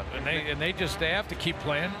everybody. Yeah, and they have to keep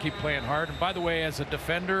playing hard. And by the way, as a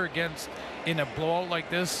defender in a blowout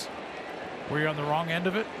like this, where you're on the wrong end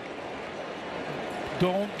of it,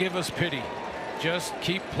 don't give us pity. Just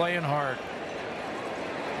keep playing hard.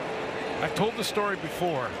 I've told the story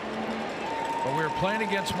before, but we were playing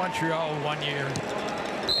against Montreal one year,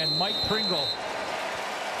 and Mike Pringle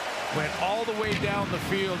went all the way down the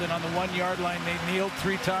field, and on the 1 yard line, they kneeled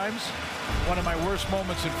 3 times. One of my worst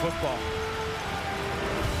moments in football.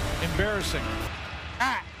 Embarrassing.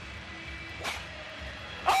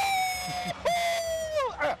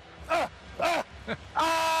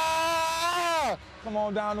 Come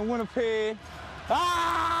on down to Winnipeg.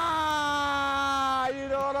 You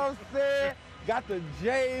know what I'm saying? Got the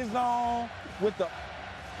J's on with the.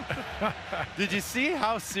 Did you see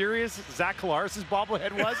how serious Zach Collaros'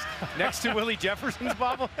 bobblehead was next to Willie Jefferson's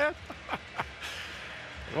bobblehead?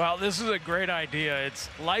 Well, this is a great idea. It's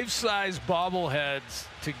life-size bobbleheads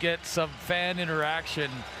to get some fan interaction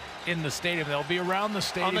in the stadium. They'll be around the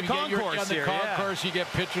stadium. On the concourse here, concourse, you get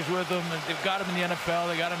pictures with them. And they've got them in the NFL.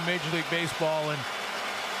 They got them in Major League Baseball, and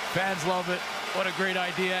fans love it. What a great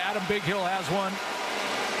idea. Adam Bighill has one.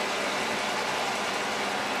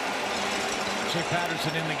 Actually,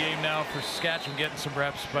 Patterson in the game now for Saskatchewan, getting some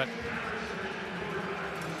reps, but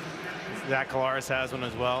Zach Collaros has one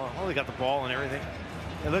as well. Oh, he got the ball and everything.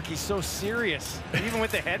 And look, he's so serious, even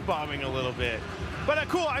with the head bobbing a little bit. But a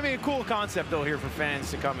cool concept though here for fans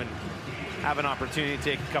to come and have an opportunity to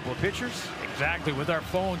take a couple of pictures. exactly, with our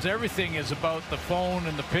phones, everything is about the phone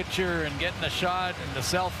and the picture and getting a shot and the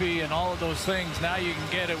selfie and all of those things. Now you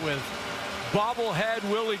can get it with bobblehead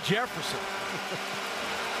Willie Jefferson.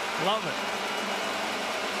 Love it.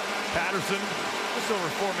 Patterson, just over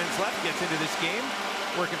 4 minutes left, gets into this game,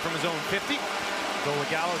 working from his own 50.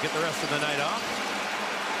 Dolegala get the rest of the night off.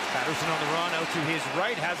 Patterson on the run, out to his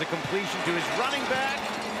right, has a completion to his running back.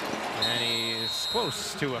 And he's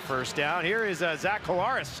close to a first down. Here is Zach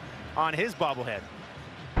Collaros on his bobblehead.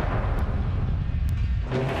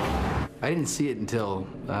 I didn't see it until,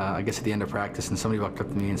 I guess, at the end of practice, and somebody walked up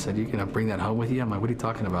to me and said, "You gonna bring that home with you?" I'm like, "What are you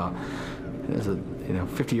talking about?" There's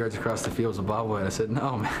 50 yards across the field was a bobblehead. I said,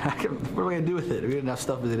 "No, man, what am I gonna do with it? We got enough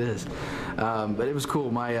stuff as it is." But it was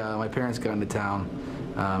cool. My parents got into town,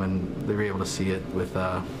 and they were able to see it with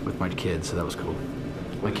my kids, so that was cool.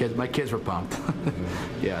 My kids were pumped.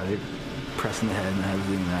 Yeah, they pressing the head and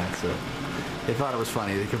everything that. So they thought it was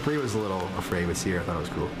funny. The Capri was a little afraid, but Sierra thought it was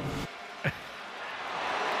cool.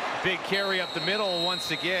 Big carry up the middle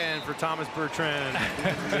once again for Thomas Bertrand.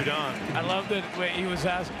 I love that he was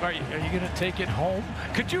asked, are you going to take it home?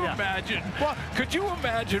 Could you imagine? Well, could you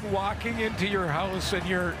imagine walking into your house and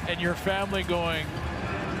your family going,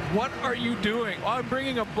 "What are you doing?" "Oh, I'm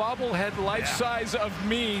bringing a bobblehead life-size of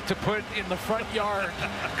me to put in the front yard."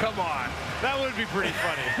 Come on. That would be pretty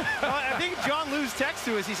funny. I think John Lou's text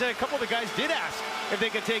to us, he said a couple of the guys did ask if they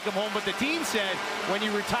could take him home, but the team said when you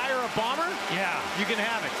retire a Bomber, yeah, you can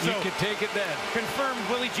have it. So you can take it then. Confirmed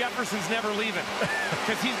Willie Jefferson's never leaving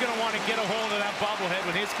because he's going to want to get a hold of that bobblehead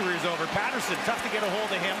when his career's over. Patterson, tough to get a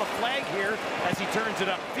hold of him. A flag here as he turns it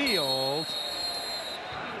upfield.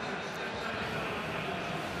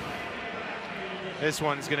 This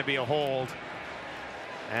one's going to be a hold.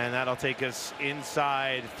 And that'll take us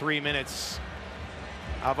inside 3 minutes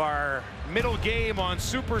of our middle game on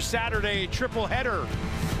Super Saturday triple header.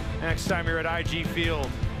 Next time you're at IG Field.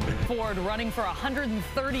 Ford running for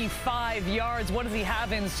 135 yards. What does he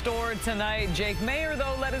have in store tonight? Jake Mayer,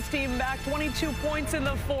 though, led his team back 22 points in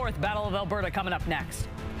the fourth. Battle of Alberta coming up next.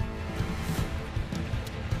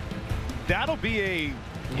 That'll be a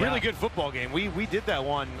really good football game. We did that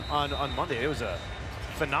one on Monday. It was a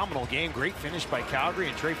phenomenal game. Great finish by Calgary,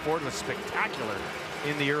 and Trey Ford was spectacular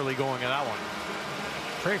in the early going of that one.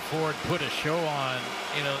 Trey Ford put a show on,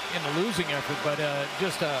 in a losing effort, but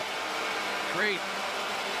just a great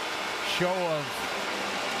show of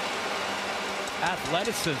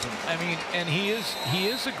athleticism. I mean, and he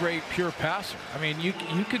is a great pure passer. I mean, you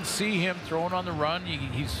can see him throwing on the run.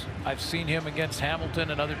 I've seen him against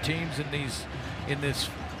Hamilton and other teams in this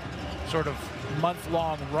sort of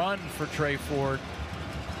month-long run for Trey Ford.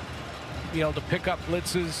 To pick up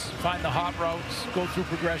blitzes, find the hot routes, go through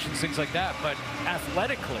progressions, things like that. But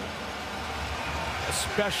athletically, a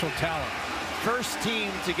special talent. First team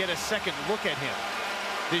to get a second look at him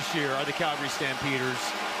this year are the Calgary Stampeders.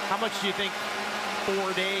 How much do you think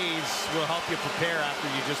 4 days will help you prepare after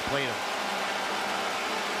you just played him?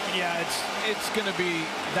 Yeah, it's going to be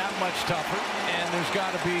that much tougher, and there's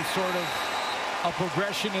got to be sort of a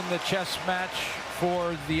progression in the chess match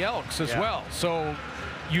for the Elks as well. So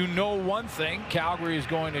one thing, Calgary is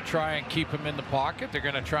going to try and keep him in the pocket. They're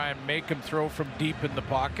going to try and make him throw from deep in the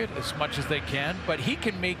pocket as much as they can, but he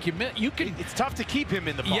can make you miss. It's tough to keep him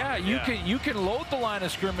in the pocket. Yeah, you can load the line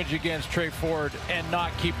of scrimmage against Trey Ford and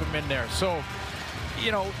not keep him in there. So,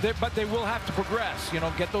 but they will have to progress,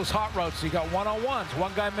 get those hot routes. You got one-on-ones.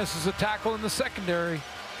 One guy misses a tackle in the secondary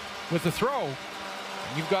with the throw.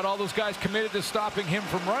 You've got all those guys committed to stopping him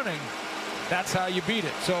from running. That's how you beat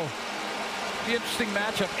it. So, the interesting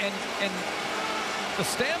matchup, and the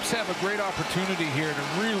Stamps have a great opportunity here to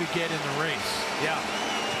really get in the race. Yeah.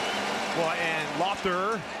 Well, and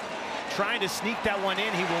Lofter trying to sneak that one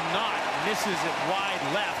in. He will not. Misses it wide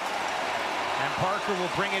left. And Parker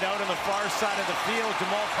will bring it out on the far side of the field.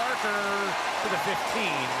 Jamal Parker to the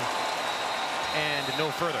 15. And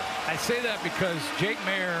no further. I say that because Jake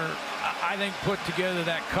Mayer, I think, put together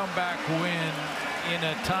that comeback win in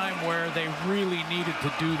a time where they really needed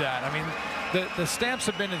to do that. I mean, the Stamps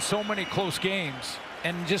have been in so many close games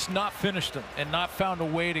and just not finished them and not found a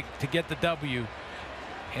way to get the W.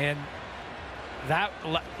 And that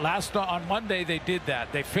on Monday they did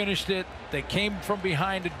that. They finished it. They came from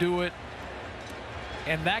behind to do it.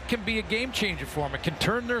 And that can be a game changer for them. It can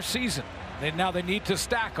turn their season. Now they need to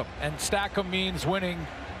stack them. And stack them means winning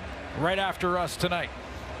right after us tonight.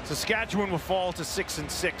 Saskatchewan will fall to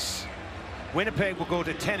 6-6. Winnipeg will go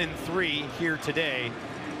to 10-3 here today.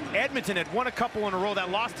 Edmonton had won a couple in a row. That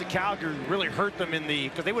loss to Calgary really hurt them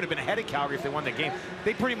because they would have been ahead of Calgary if they won the game.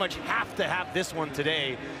 They pretty much have to have this one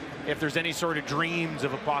today if there's any sort of dreams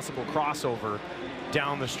of a possible crossover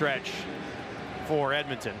down the stretch for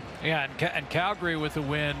Edmonton. Yeah, and Calgary with a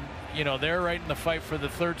win, you know, they're right in the fight for the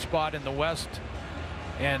 3rd spot in the West,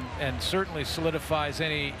 and certainly solidifies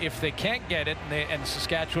any, if they can't get it and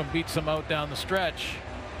Saskatchewan beats them out down the stretch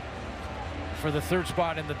for the 3rd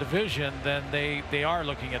spot in the division, then they are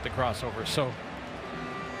looking at the crossover. So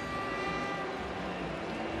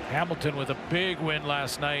Hamilton with a big win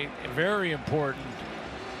last night, very important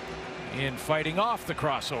in fighting off the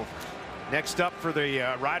crossover. Next up for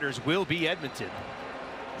the Riders will be Edmonton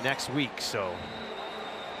next week, so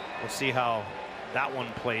we'll see how that one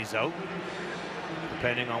plays out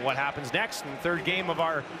depending on what happens next in the 3rd game of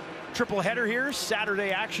our triple header here. Saturday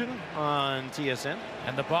action on TSN.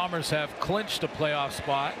 And the Bombers have clinched a playoff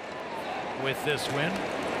spot with this win.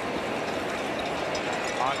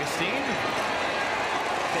 Augustine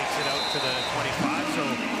takes it out to the 25.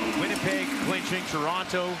 So Winnipeg clinching.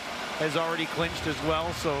 Toronto has already clinched as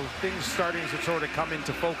well. So things starting to sort of come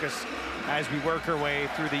into focus as we work our way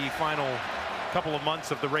through the final couple of months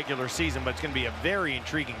of the regular season. But it's going to be a very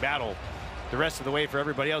intriguing battle the rest of the way for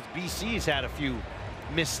everybody else. BC's had a few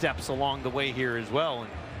missteps along the way here as well,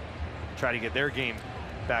 and try to get their game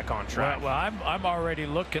back on track. Well, I'm already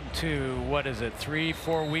looking to, what is it,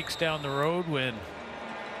 3-4 weeks down the road when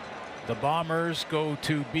the Bombers go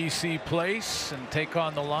to BC Place and take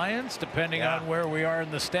on the Lions. Depending on where we are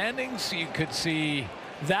in the standings, you could see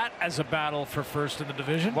that as a battle for 1st in the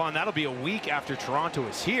division. Well, and that'll be a week after Toronto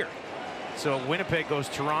is here. So Winnipeg goes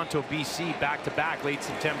Toronto, BC back-to-back late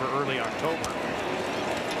September, early October,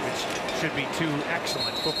 which should be 2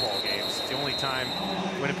 excellent football games. It's the only time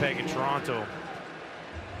Winnipeg and Toronto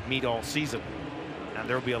meet all season, and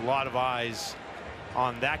there will be a lot of eyes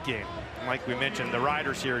on that game. And like we mentioned, the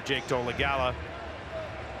Riders here, Jake Dolegala,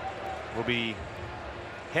 will be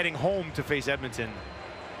heading home to face Edmonton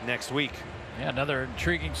next week. Yeah, another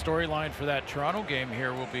intriguing storyline for that Toronto game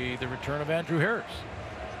here will be the return of Andrew Harris,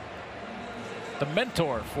 the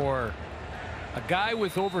mentor for a guy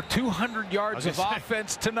with over 200 yards of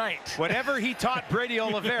offense tonight. Whatever he taught Brady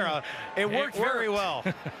Oliveira, it worked very well.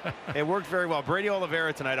 It worked very well. Brady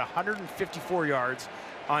Oliveira tonight, 154 yards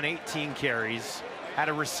on 18 carries, had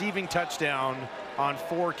a receiving touchdown on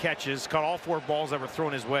 4 catches, caught all 4 balls that were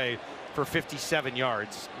thrown his way for 57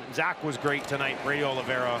 yards. Zach was great tonight. Brady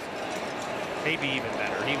Oliveira, maybe even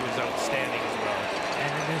better. He was outstanding as well.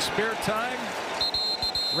 And in his spare time,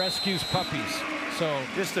 rescues puppies. So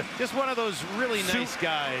just one of those really nice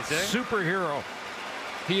guys. Eh? Superhero.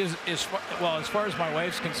 He is well, as far as my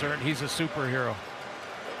wife's concerned, he's a superhero.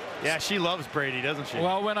 Yeah, she loves Brady, doesn't she?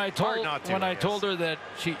 Well, when I told her that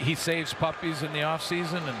he saves puppies in the off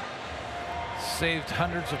season and saved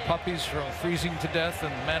hundreds of puppies from freezing to death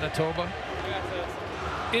in Manitoba,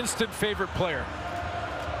 instant favorite player.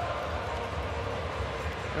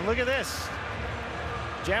 And look at this.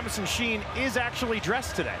 Jamison Sheen is actually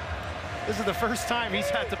dressed today. This is the first time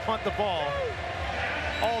he's had to punt the ball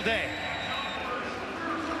all day.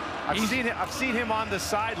 I've seen him on the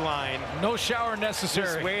sideline. No shower necessary.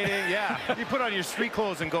 Just waiting. Yeah, you put on your street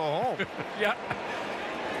clothes and go home. Yeah.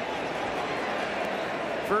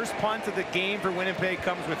 First punt of the game for Winnipeg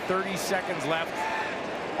comes with 30 seconds left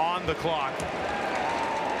on the clock.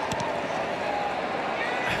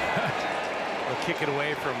 They'll kick it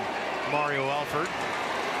away from Mario Alford.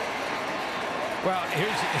 Well,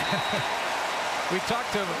 we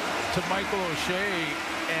talked to Michael O'Shea,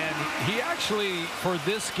 and he actually, for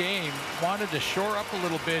this game, wanted to shore up a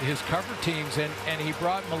little bit his cover teams, and he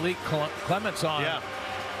brought Malik Clements on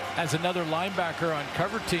as another linebacker on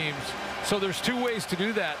cover teams. So there's 2 ways to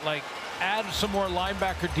do that, like add some more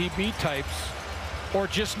linebacker DB types, or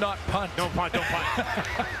just not punt. Don't punt, don't punt.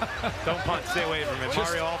 Don't punt, stay away from it.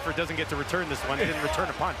 Mario Alford doesn't get to return this one. He didn't return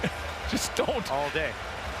a punt. Just don't. All day.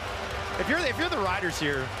 If you're the Riders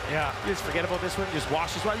here, you just forget about this one. You just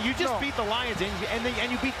watch this one. You just beat the Lions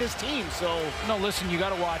and you beat this team. So no, listen, you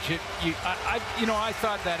got to watch it. I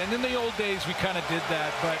thought that, and in the old days we kind of did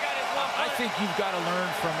that, but I think you've got to learn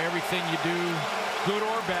from everything you do, good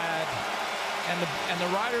or bad, and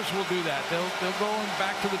the Riders will do that. They'll go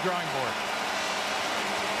back to the drawing board.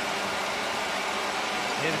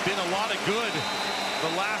 It's been a lot of good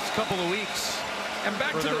the last couple of weeks. And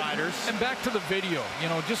back for to the Riders. And back to the video. You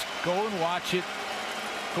know, just go and watch it.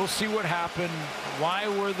 Go see what happened. Why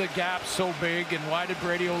were the gaps so big, and why did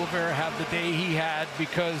Brady Oliveira have the day he had?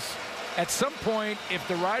 Because at some point, if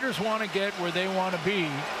the Riders want to get where they want to be,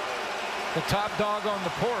 the top dog on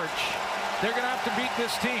the porch, they're going to have to beat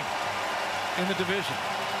this team in the division.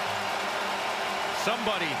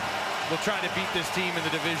 Somebody will try to beat this team in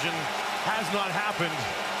the division. Has not happened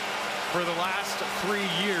for the last 3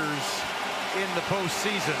 years in the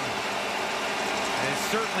postseason. And it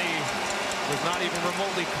certainly was not even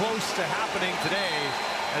remotely close to happening today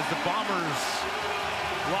as the Bombers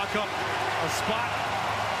lock up a spot.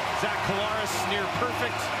 Zach Collaros near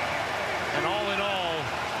perfect. And all in all,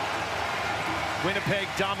 Winnipeg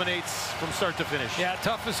dominates from start to finish. Yeah,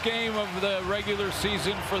 toughest game of the regular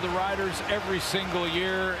season for the Riders every single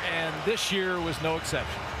year, and this year was no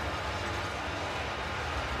exception.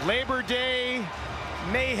 Labor Day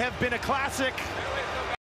may have been a classic,